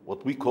 what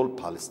we call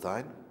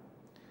Palestine,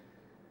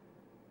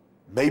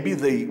 maybe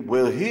they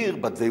were here,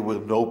 but they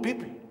were no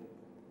people.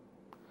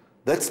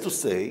 That's to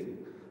say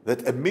that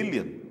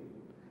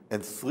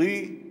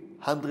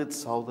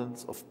 1,300,000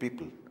 of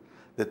people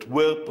that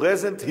were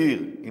present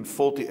here in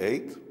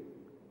 48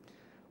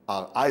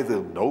 are either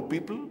no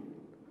people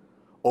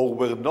or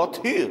were not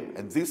here,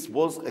 and this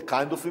was a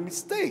kind of a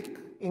mistake.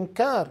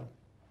 إنكار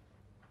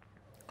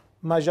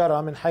ما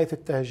جرى من حيث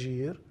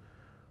التهجير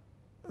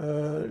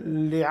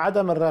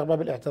لعدم الرغبة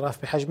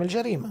بالاعتراف بحجم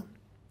الجريمة.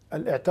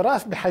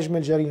 الاعتراف بحجم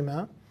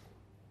الجريمة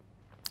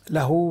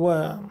له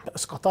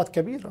إسقاطات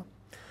كبيرة.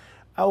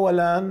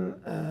 أولا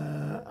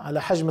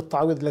على حجم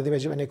التعويض الذي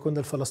يجب أن يكون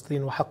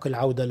للفلسطينيين وحق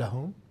العودة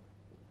لهم.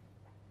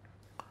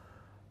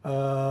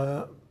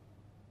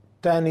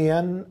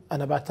 ثانيا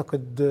أنا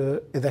بعتقد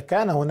إذا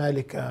كان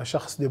هنالك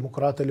شخص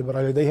ديمقراطي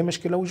ليبرالي لديه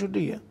مشكلة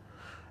وجودية،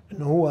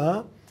 أنه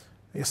هو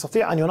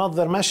يستطيع أن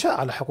ينظر ما شاء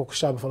على حقوق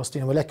الشعب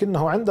الفلسطيني،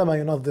 ولكنه عندما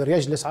ينظر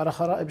يجلس على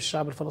خرائب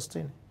الشعب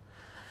الفلسطيني.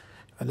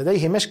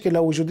 لديه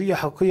مشكلة وجودية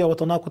حقيقية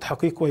وتناقض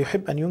حقيقي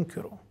ويحب أن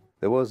ينكره.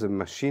 There was a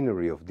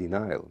machinery of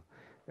denial,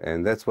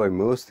 and that's why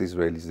most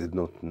Israelis did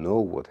not know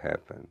what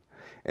happened.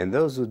 And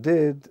those who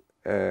did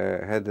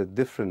had a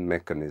different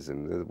mechanism.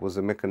 There was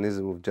a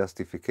mechanism of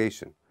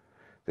justification.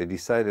 They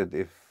decided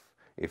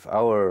if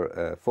our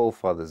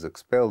forefathers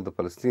expelled the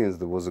Palestinians,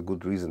 there was a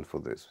good reason for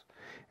this.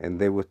 And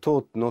they were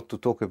taught not to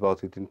talk about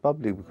it in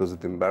public because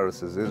it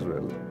embarrasses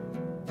Israel.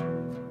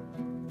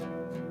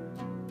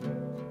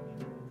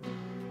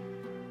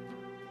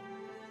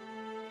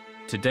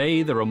 Today,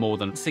 there are more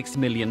than 6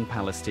 million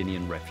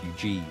Palestinian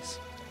refugees.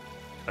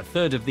 A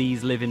third of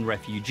these live in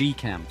refugee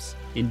camps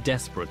in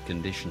desperate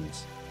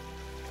conditions.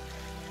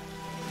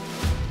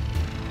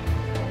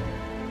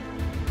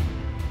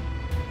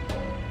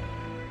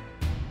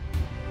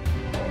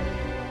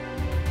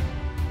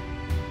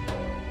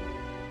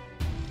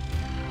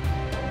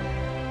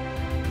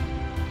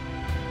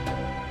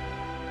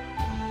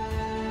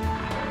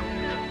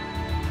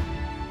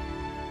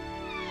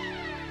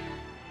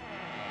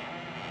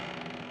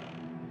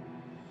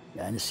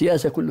 يعني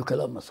السياسة كله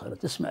كلام مسخرة،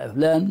 تسمع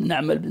فلان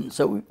نعمل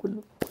بنسوي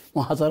كله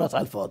محاضرات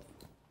على الفاضي.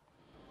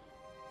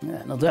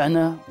 احنا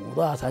ضعنا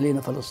وضاعت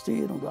علينا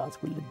فلسطين وضاعت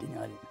كل الدنيا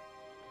علينا.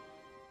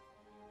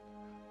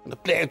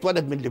 طلعت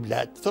ولد من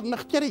البلاد صرنا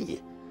اختيارية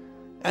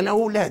أنا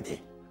وأولادي.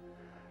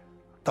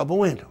 طب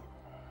وينه؟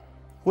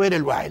 وين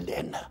الوعي اللي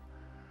عندنا؟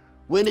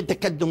 وين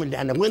التقدم اللي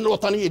عندنا؟ وين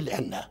الوطنية اللي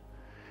عندنا؟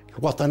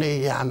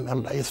 الوطنية يا عم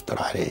الله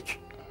يستر عليك.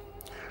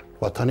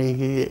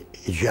 الوطنية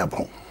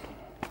إجابهم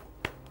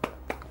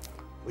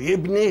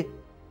ويبني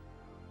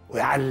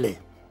ويعلي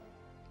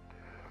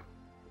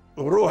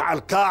ويروح على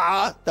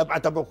القاعة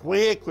تبعت أبو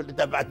خويك واللي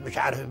تبعت مش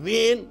عارف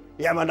مين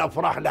يعمل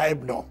أفراح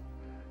لابنه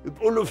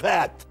بيقول له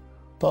فات.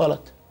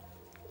 طالت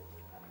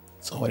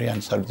تصور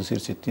يعني صار بده يصير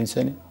 60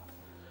 سنة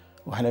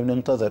واحنا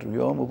بننتظر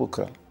يوم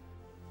وبكرة.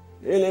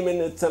 يعني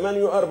من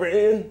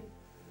 48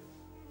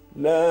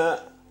 ل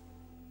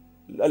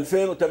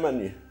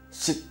 2008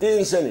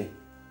 60 سنة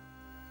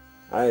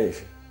عايش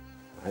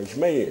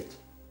ميت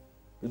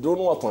بدون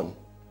وطن،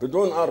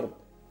 بدون أرض،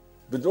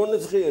 بدون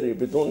ذخيرة،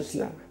 بدون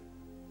سلاح،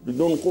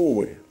 بدون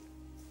قوة،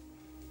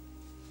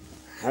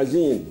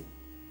 حزين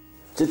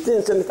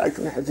 60 سنة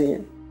تعيشون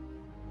حزين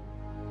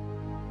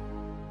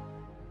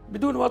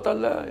بدون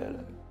وطن. لا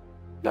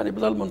يعني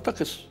بضل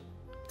منتقص،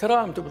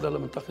 كرامته بضل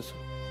منتقصه.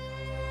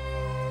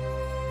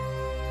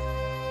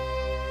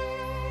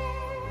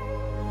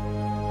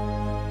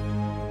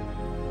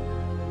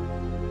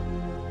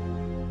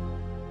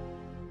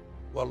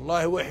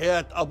 والله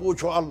وحياة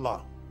أبوك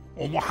والله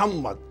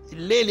ومحمد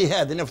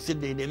الليلة هذه نفس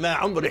الليلة ما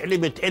عمري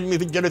حلمت حلمي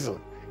في الجرثوم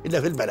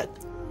إلا في البلد.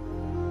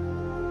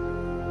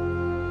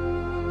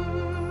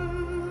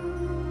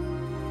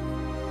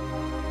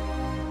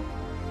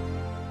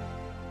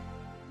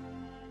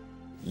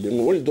 اللي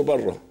انولدوا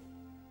برا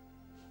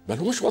ما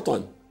لهمش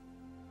وطن،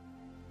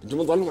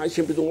 بدهم يضلوا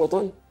عايشين بدون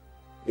وطن.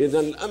 إذا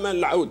الأمل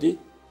العودي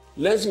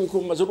لازم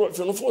يكون مزروع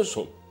في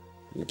نفوسهم،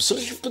 ما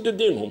بصيرش يفقدوا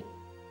دينهم.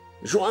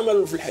 شو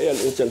عملوا في الحياة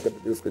الإنسان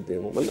بده يفقد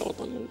دينهم؟ ولا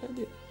وطن ولا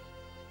دين.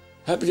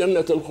 هب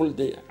جنة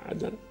الخلد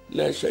عدن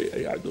لا شيء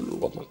يعدل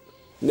الوطن.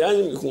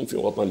 لازم يكون في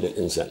وطن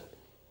للإنسان.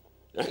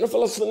 احنا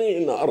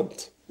فلسطينيين، إلنا أرض،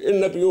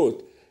 إلنا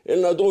بيوت،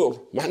 إلنا دور،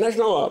 ما احناش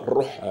نوار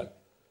الرحال.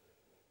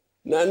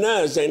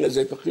 ناس زينا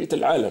زي بقية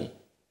العالم،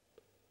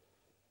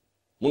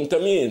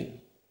 منتمين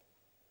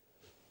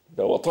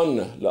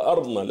لوطننا،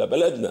 لأرضنا،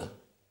 لبلدنا.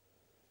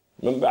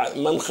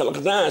 ما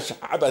انخلقناش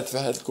عبث في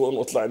هذا الكون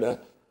وطلعنا.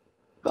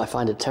 I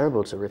find it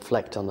terrible to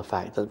reflect on the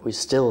fact that we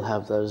still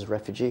have those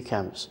refugee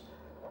camps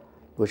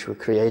which were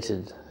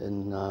created in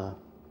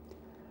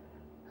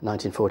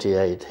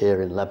 1948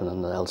 here in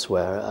Lebanon and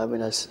elsewhere. I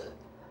mean, it's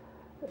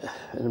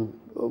in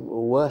a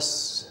worse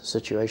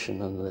situation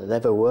than they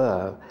ever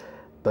were,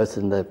 both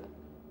in their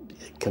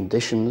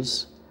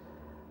conditions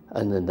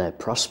and in their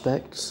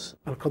prospects.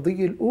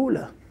 القضية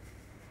الأولى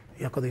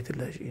هي قضية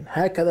اللاجئين.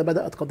 هكذا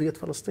بدأت قضية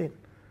فلسطين.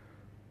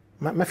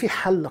 ما في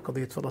حل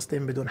لقضية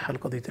فلسطين بدون حل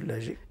قضية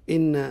اللاجئين.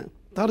 إن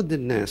طرد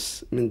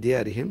الناس من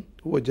ديارهم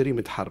هو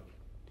جريمة حرب،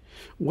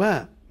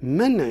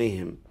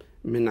 ومنعهم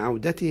من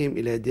عودتهم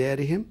إلى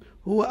ديارهم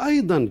هو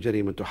أيضا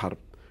جريمة حرب،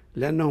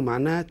 لأنه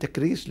معناه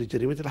تكريس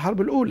لجريمة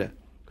الحرب الأولى،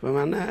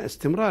 فمعناه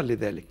استمرار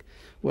لذلك.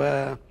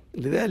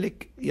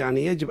 ولذلك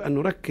يعني يجب أن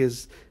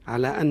نركز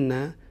على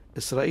أن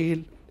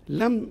إسرائيل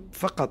لم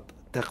فقط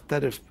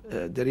تقترف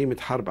جريمة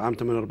حرب عام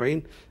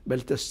 48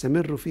 بل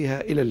تستمر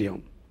فيها إلى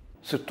اليوم.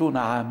 60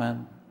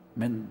 عاما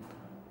من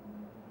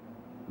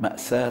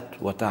مأساة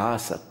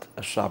وتعاسة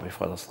الشعب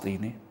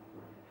الفلسطيني،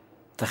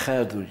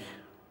 تخاذل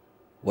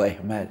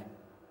وإهمال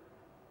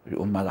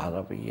الأمة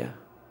العربية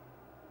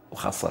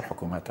وخاصة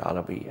الحكومات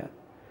العربية،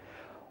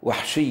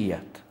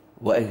 وحشية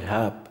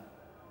وإرهاب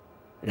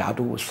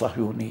العدو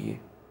الصهيوني،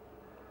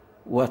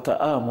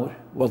 وتآمر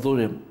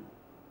وظلم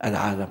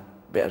العالم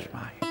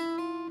بأجمعه.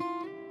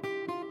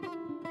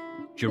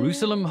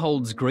 Jerusalem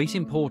holds great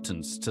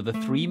importance to the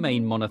three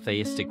main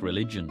monotheistic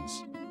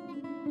religions.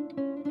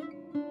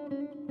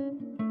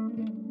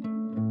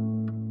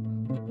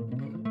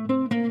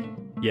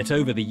 Yet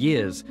over the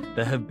years,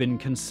 there have been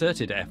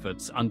concerted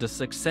efforts under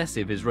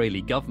successive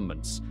Israeli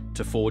governments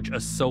to forge a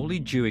solely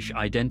Jewish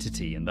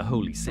identity in the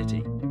Holy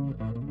City.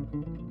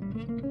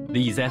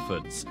 These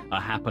efforts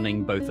are happening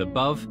both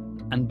above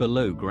and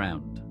below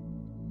ground.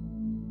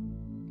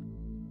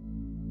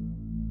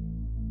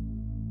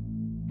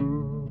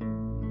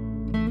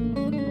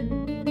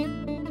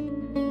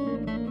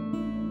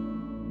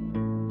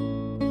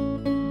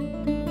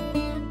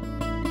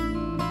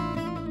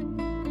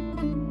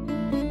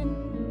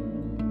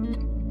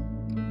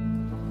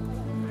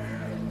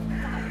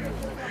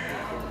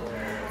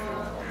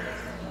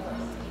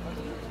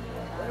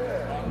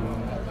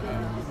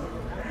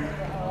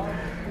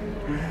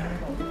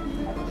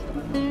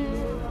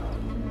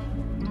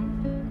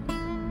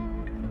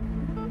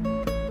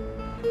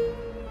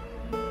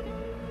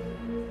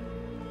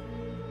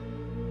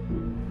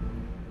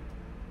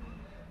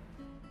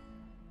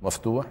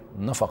 مفتوح،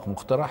 نفق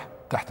مقترح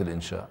تحت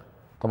الإنشاء.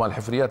 طبعا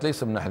الحفريات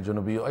ليس من الناحية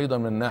الجنوبية وأيضا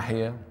من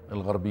الناحية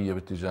الغربية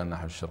باتجاه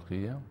الناحية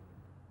الشرقية.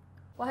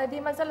 وهذه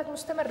ما زالت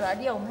مستمرة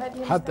اليوم،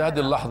 حتى هذه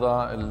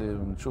اللحظة اللي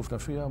بنشوفنا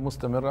فيها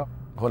مستمرة.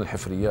 هون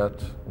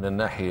الحفريات من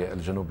الناحية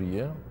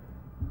الجنوبية،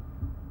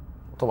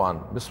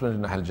 طبعا بس من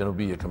الناحية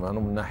الجنوبية كمان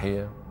ومن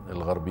الناحية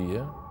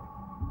الغربية.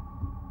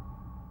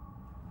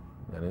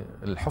 يعني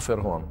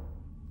الحفر هون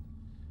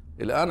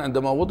الآن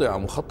عندما وضع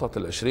مخطط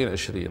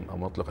 2020 أو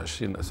مطلق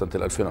 20 سنة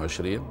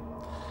 2020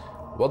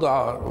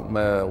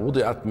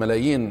 وضعت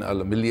ملايين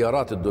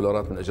مليارات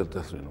الدولارات من أجل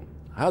تثمينهم.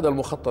 هذا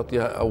المخطط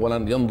أولا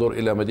ينظر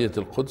إلى مدينة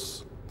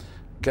القدس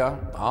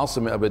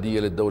كعاصمة أبدية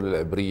للدولة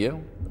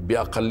العبرية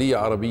بأقلية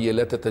عربية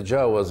لا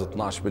تتجاوز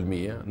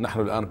 12%. نحن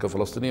الآن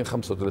كفلسطينيين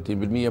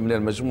 35% من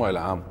المجموع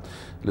العام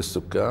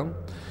للسكان.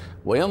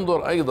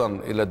 وينظر أيضا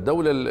إلى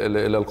الدولة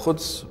إلى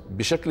القدس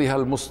بشكلها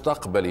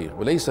المستقبلي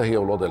وليس هي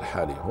الوضع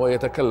الحالي. هو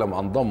يتكلم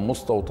عن ضم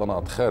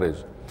مستوطنات خارج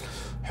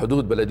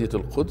حدود بلدية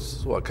القدس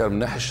سواء كان من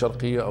الناحية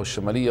الشرقية أو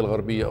الشمالية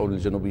الغربية أو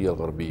الجنوبية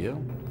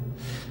الغربية.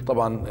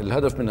 طبعا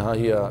الهدف منها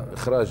هي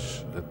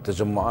إخراج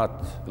التجمعات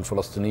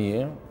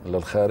الفلسطينية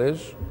للخارج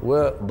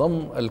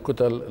وضم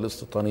الكتل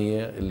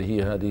الاستيطانية اللي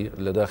هي هذه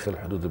اللي داخل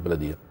حدود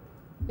البلدية.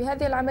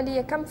 بهذه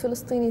العملية كم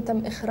فلسطيني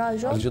تم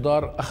إخراجه؟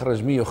 الجدار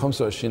أخرج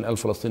 125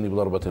 ألف فلسطيني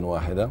بضربة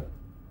واحدة.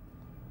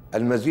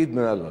 المزيد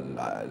من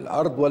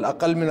الأرض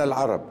والأقل من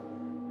العرب،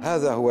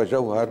 هذا هو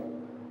جوهر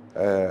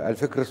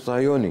الفكر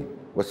الصهيوني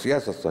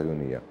والسياسة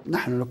الصهيونية.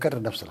 نحن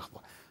نكرر نفس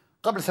الأخطاء.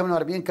 قبل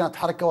 48 كانت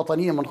حركة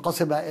وطنية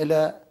منقسمة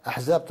إلى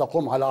أحزاب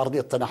تقوم على أرضية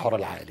التنحر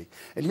العائلي.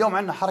 اليوم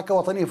عندنا حركة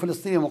وطنية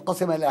فلسطينية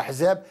منقسمة إلى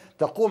أحزاب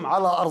تقوم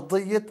على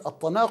أرضية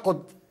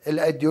التناقض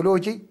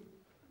الأيديولوجي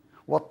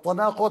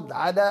والتناقض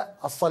على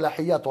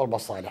الصلاحيات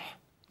والمصالح.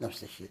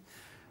 نفس الشيء،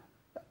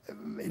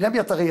 لم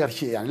يتغير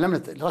شيء،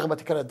 يعني رغم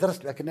تكرار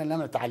الدرس لكننا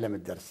لم نتعلم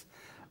الدرس.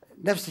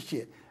 نفس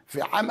الشيء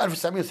في عام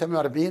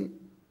 1948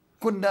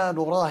 كنا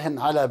نراهن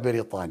على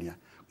بريطانيا،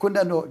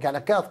 يعني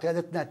كانت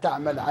قيادتنا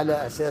تعمل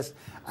على أساس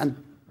أن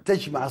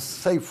تجمع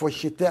الصيف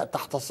والشتاء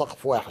تحت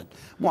سقف واحد،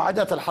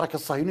 معاداة الحركة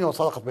الصهيونية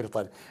وصداقة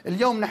بريطانيا.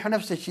 اليوم نحن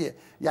نفس الشيء،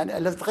 يعني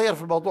الذي تغير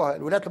في الموضوع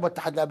الولايات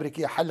المتحدة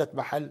الأمريكية حلت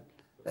محل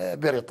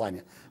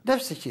بريطانيا.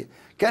 نفس الشيء،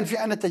 كان في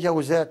عندنا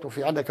تجاوزات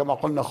وفي عندنا كما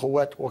قلنا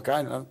خوات،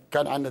 وكان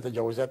عندنا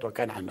تجاوزات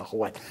وكان عندنا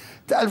خوات.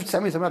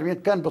 1948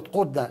 كان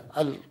بتقودنا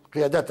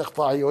القيادات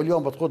إقطاعية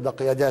واليوم بتقودنا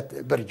قيادات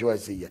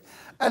برجوازية.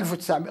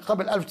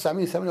 قبل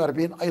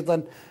 1948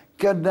 أيضا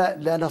كنا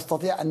لا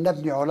نستطيع أن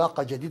نبني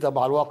علاقة جديدة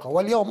مع الواقع،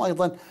 واليوم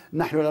أيضا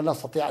نحن لا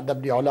نستطيع أن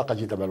نبني علاقة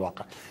جديدة مع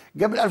الواقع.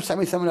 قبل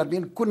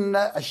 1948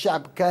 كنا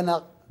الشعب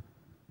كان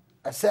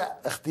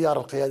أساء اختيار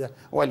القيادة،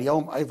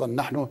 واليوم أيضا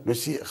نحن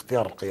نسيء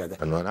اختيار القيادة.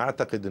 أنا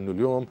أعتقد أنه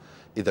اليوم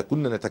إذا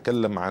كنا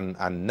نتكلم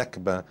عن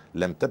نكبة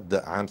لم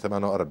تبدأ عام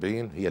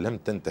 48 هي لم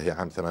تنتهي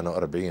عام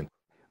 48.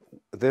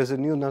 There's a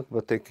new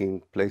Nakba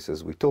taking place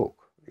as we talk.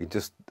 It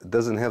just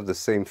doesn't have the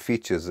same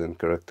features and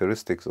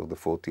characteristics of the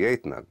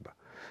 48 Nakba.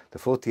 The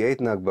 48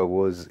 Nakba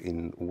was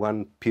in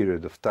one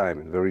period of time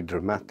and very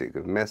dramatic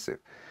and massive.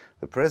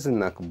 The present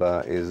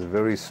Nakba is a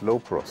very slow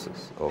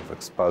process of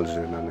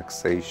expulsion,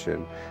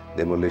 annexation,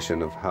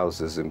 demolition of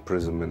houses,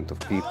 imprisonment of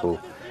people.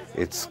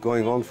 It's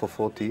going on for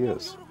 40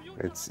 years.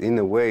 It's in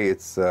a way,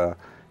 it's a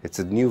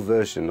new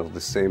version of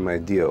the same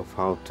idea of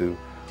how to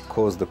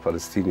cause the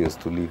Palestinians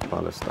to leave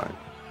Palestine.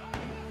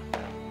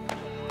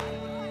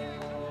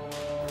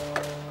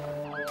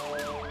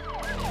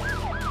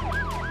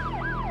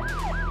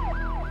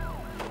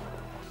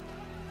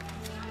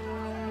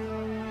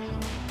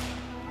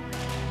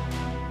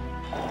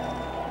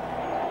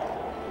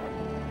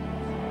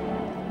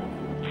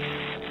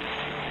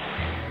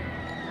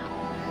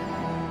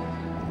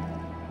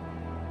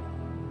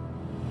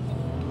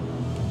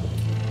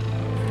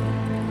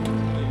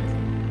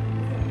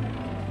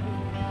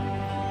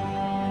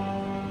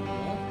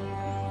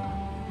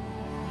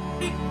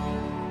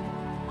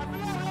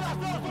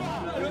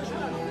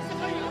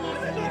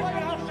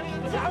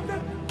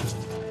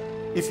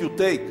 If you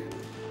take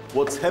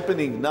what's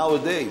happening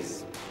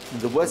nowadays in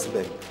the West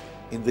Bank,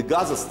 in the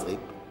Gaza Strip,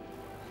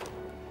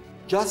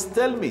 just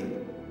tell me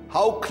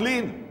how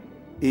clean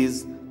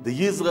is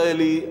the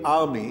Israeli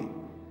army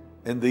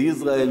and the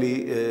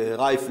Israeli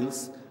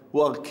rifles who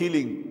are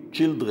killing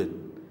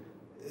children,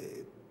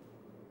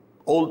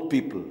 old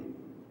people,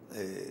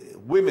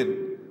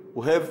 women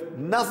who have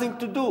nothing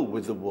to do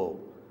with the war.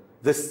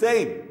 The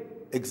same,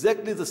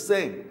 exactly the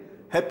same,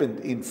 happened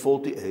in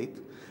 48,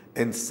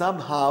 and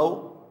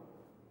somehow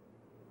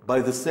by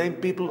the same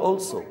people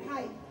also.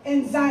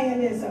 In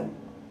Zionism.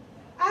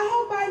 I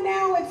hope by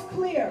now it's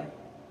clear.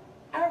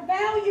 Our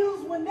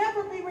values will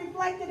never be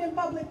reflected in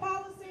public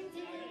policy.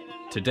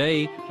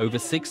 Today, over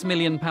 6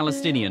 million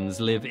Palestinians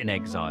live in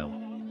exile,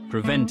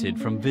 prevented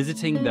from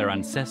visiting their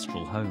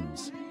ancestral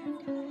homes.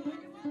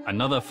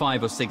 Another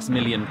 5 or 6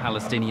 million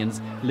Palestinians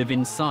live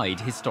inside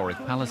historic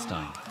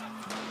Palestine.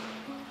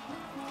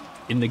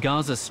 In the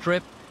Gaza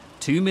Strip,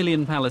 2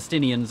 million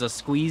Palestinians are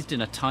squeezed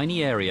in a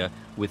tiny area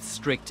with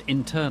strict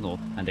internal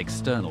and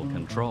external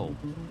control.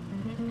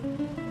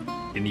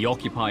 In the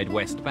occupied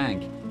West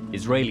Bank,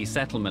 Israeli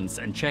settlements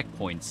and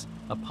checkpoints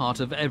are part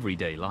of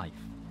everyday life.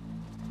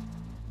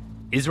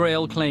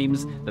 Israel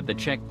claims that the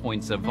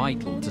checkpoints are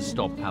vital to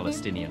stop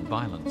Palestinian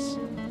violence.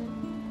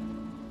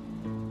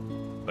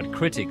 But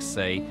critics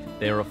say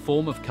they are a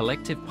form of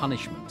collective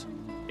punishment,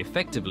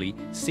 effectively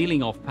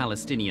sealing off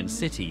Palestinian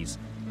cities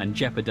and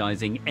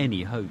jeopardizing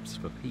any hopes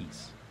for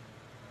peace.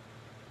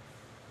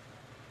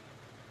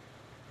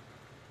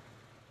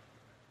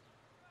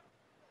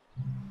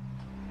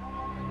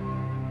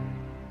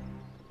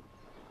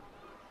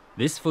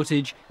 This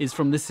footage is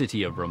from the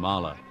city of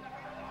Ramallah.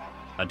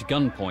 At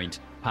gunpoint,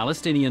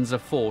 Palestinians are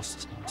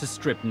forced to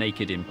strip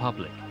naked in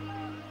public,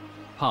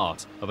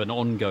 part of an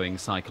ongoing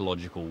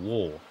psychological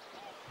war,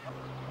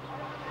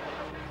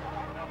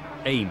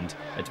 aimed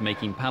at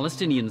making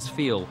Palestinians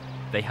feel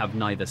they have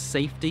neither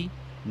safety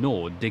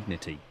nor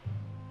dignity.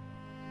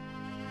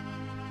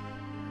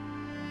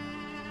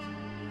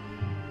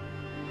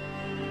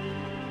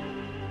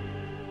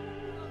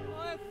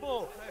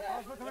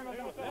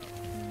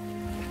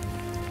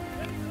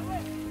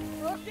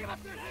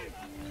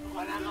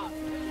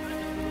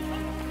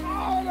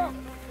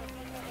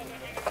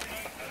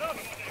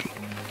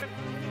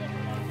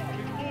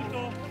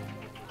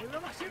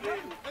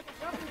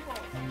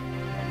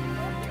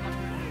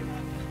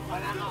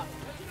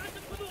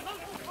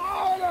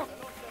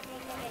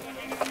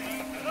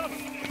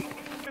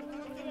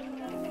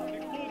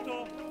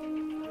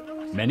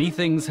 Many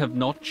things have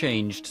not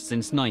changed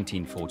since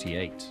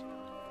 1948.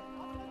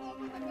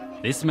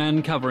 This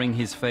man covering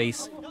his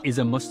face is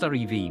a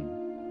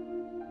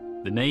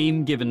Mustarivin, the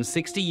name given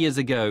 60 years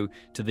ago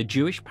to the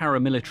Jewish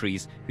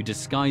paramilitaries who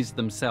disguised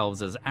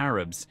themselves as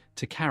Arabs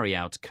to carry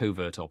out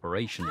covert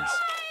operations.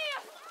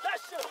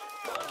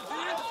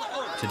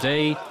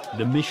 Today,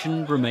 the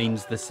mission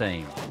remains the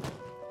same.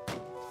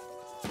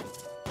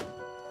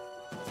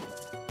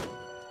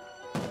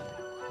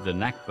 The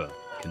Nakba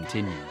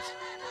continues.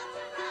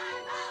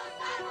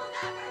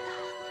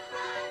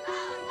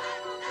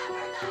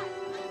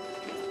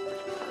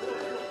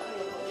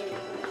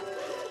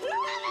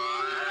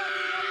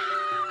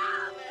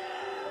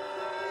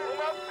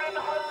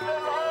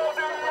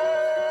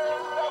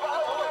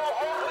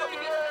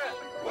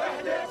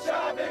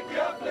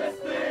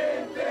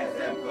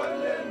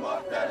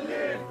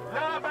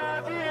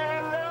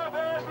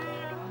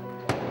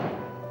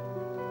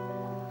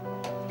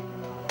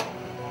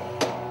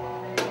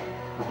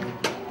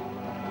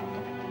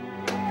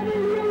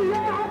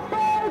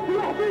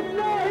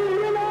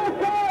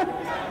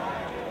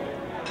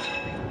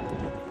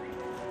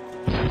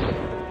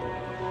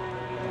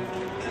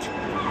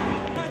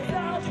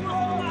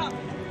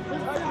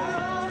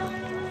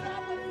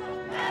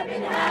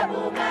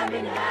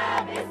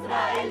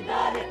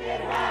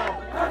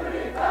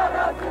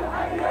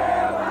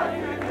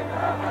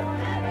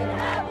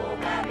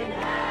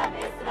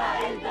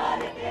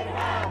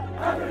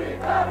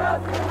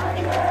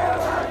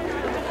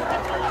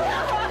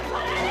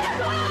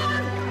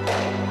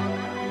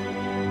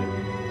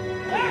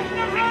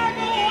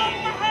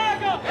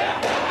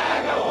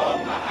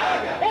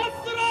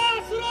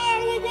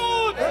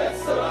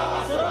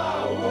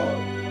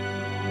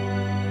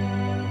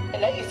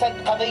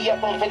 ليست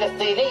قضية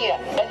فلسطينية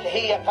بل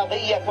هي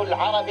قضية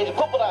العرب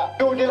الكبرى.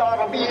 الوجود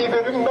العربي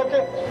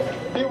برمته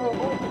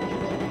بوجود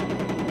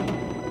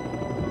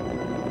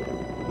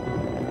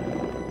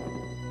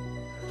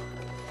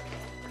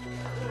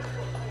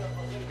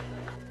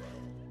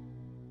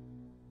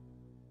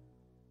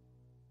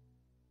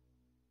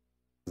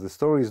The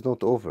story is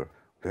not over.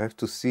 We have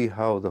to see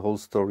how the whole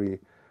story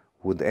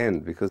would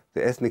end, because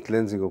the ethnic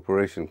cleansing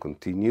operation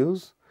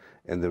continues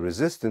and the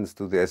resistance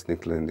to the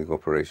ethnic cleansing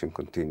operation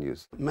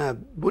continues. ما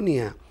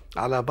بني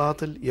على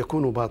باطل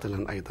يكون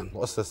باطلا أيضا.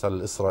 المؤسسة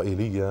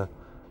الإسرائيلية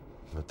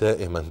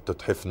دائما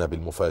تتحفنا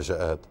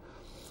بالمفاجآت،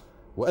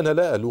 وأنا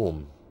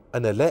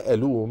لا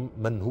ألوم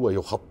من هو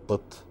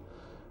يخطط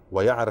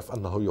ويعرف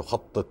أنه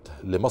يخطط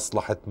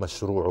لمصلحة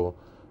مشروعه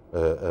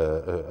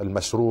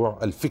المشروع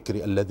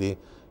الفكري الذي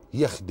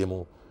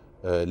يخدم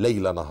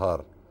ليل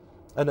نهار.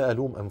 أنا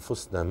ألوم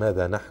أنفسنا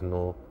ماذا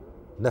نحن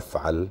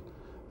نفعل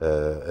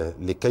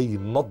لكي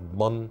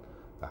نضمن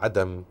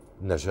عدم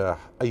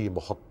نجاح أي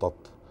مخطط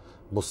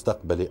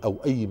مستقبلي أو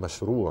أي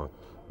مشروع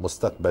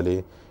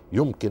مستقبلي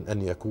يمكن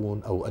أن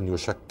يكون أو أن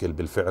يشكل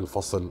بالفعل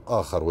فصل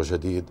آخر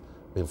وجديد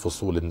من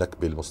فصول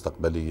النكبة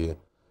المستقبلية.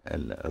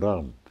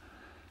 رغم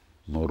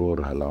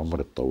مرور هالعمر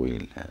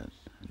الطويل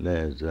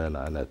لا يزال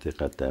على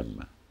ثقة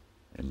تامة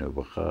أن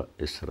بقاء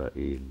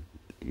إسرائيل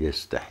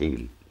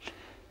يستحيل،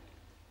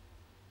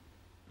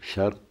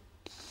 شرط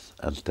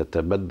أن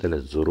تتبدل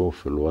الظروف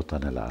في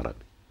الوطن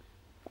العربي،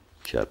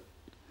 شرط،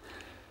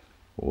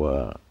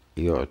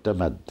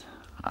 ويعتمد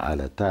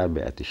على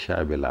تعبئة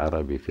الشعب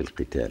العربي في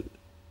القتال.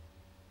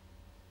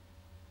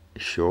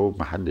 الشعوب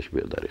ما حدش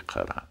بيقدر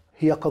يقهرها.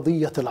 هي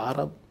قضية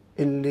العرب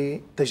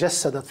اللي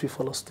تجسدت في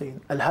فلسطين،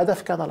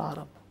 الهدف كان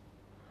العرب.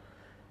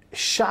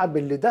 الشعب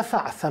اللي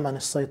دفع ثمن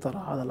السيطرة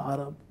على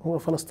العرب هو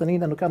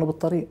فلسطينيين، لأنه كانوا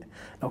بالطريق.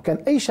 لو كان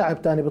أي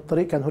شعب تاني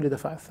بالطريق كان هو اللي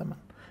دفع الثمن.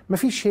 ما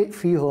في شيء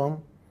فيهم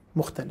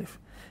مختلف.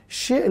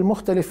 الشيء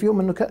المختلف فيهم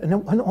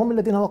أنه هم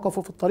الذين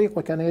وقفوا في الطريق،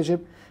 وكان يجب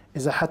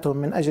إزاحتهم.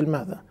 من أجل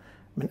ماذا؟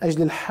 من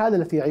أجل الحالة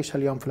التي يعيشها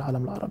اليوم في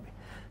العالم العربي،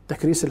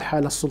 تكريس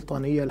الحالة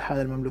السلطانية،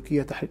 الحالة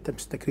المملوكية،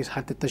 تكريس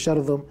حالة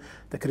التشرذم،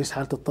 تكريس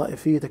حالة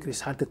الطائفية،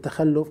 تكريس حالة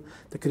التخلف،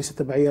 تكريس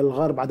التبعية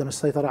للغرب، عدم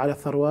السيطرة على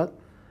الثروات.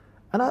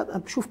 أنا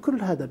بشوف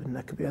كل هذا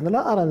بالنكبة. أنا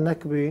لا أرى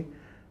النكبة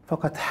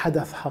فقط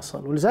حدث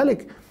حصل،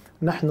 ولذلك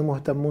نحن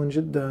مهتمون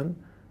جدا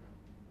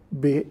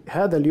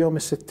بهذا اليوم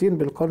 60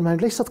 بالقرن.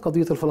 ليست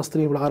قضية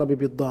الفلسطيني والعربي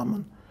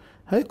بيتضامن،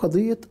 هي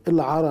قضية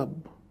العرب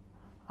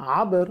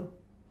عبر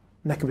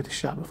نكبة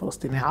الشعب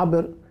الفلسطيني،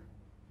 عبر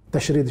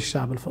تشريد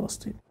الشعب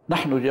الفلسطيني.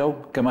 نحن اليوم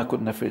كما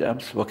كنا في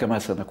الأمس وكما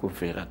سنكون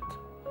في غد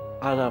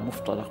على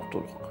مفترق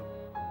طرق.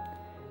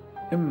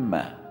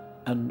 إما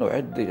أن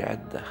نعد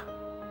العدة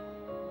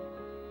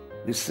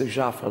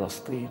لاسترجاع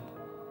فلسطين،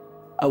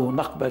 أو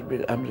نقبل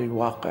بالأمر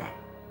الواقع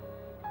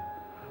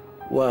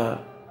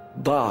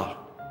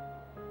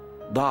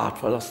ضاعت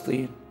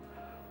فلسطين،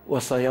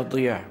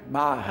 وسيضيع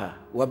معها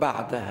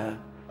وبعدها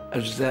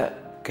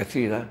أجزاء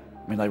كثيرة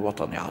من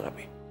الوطن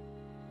العربي.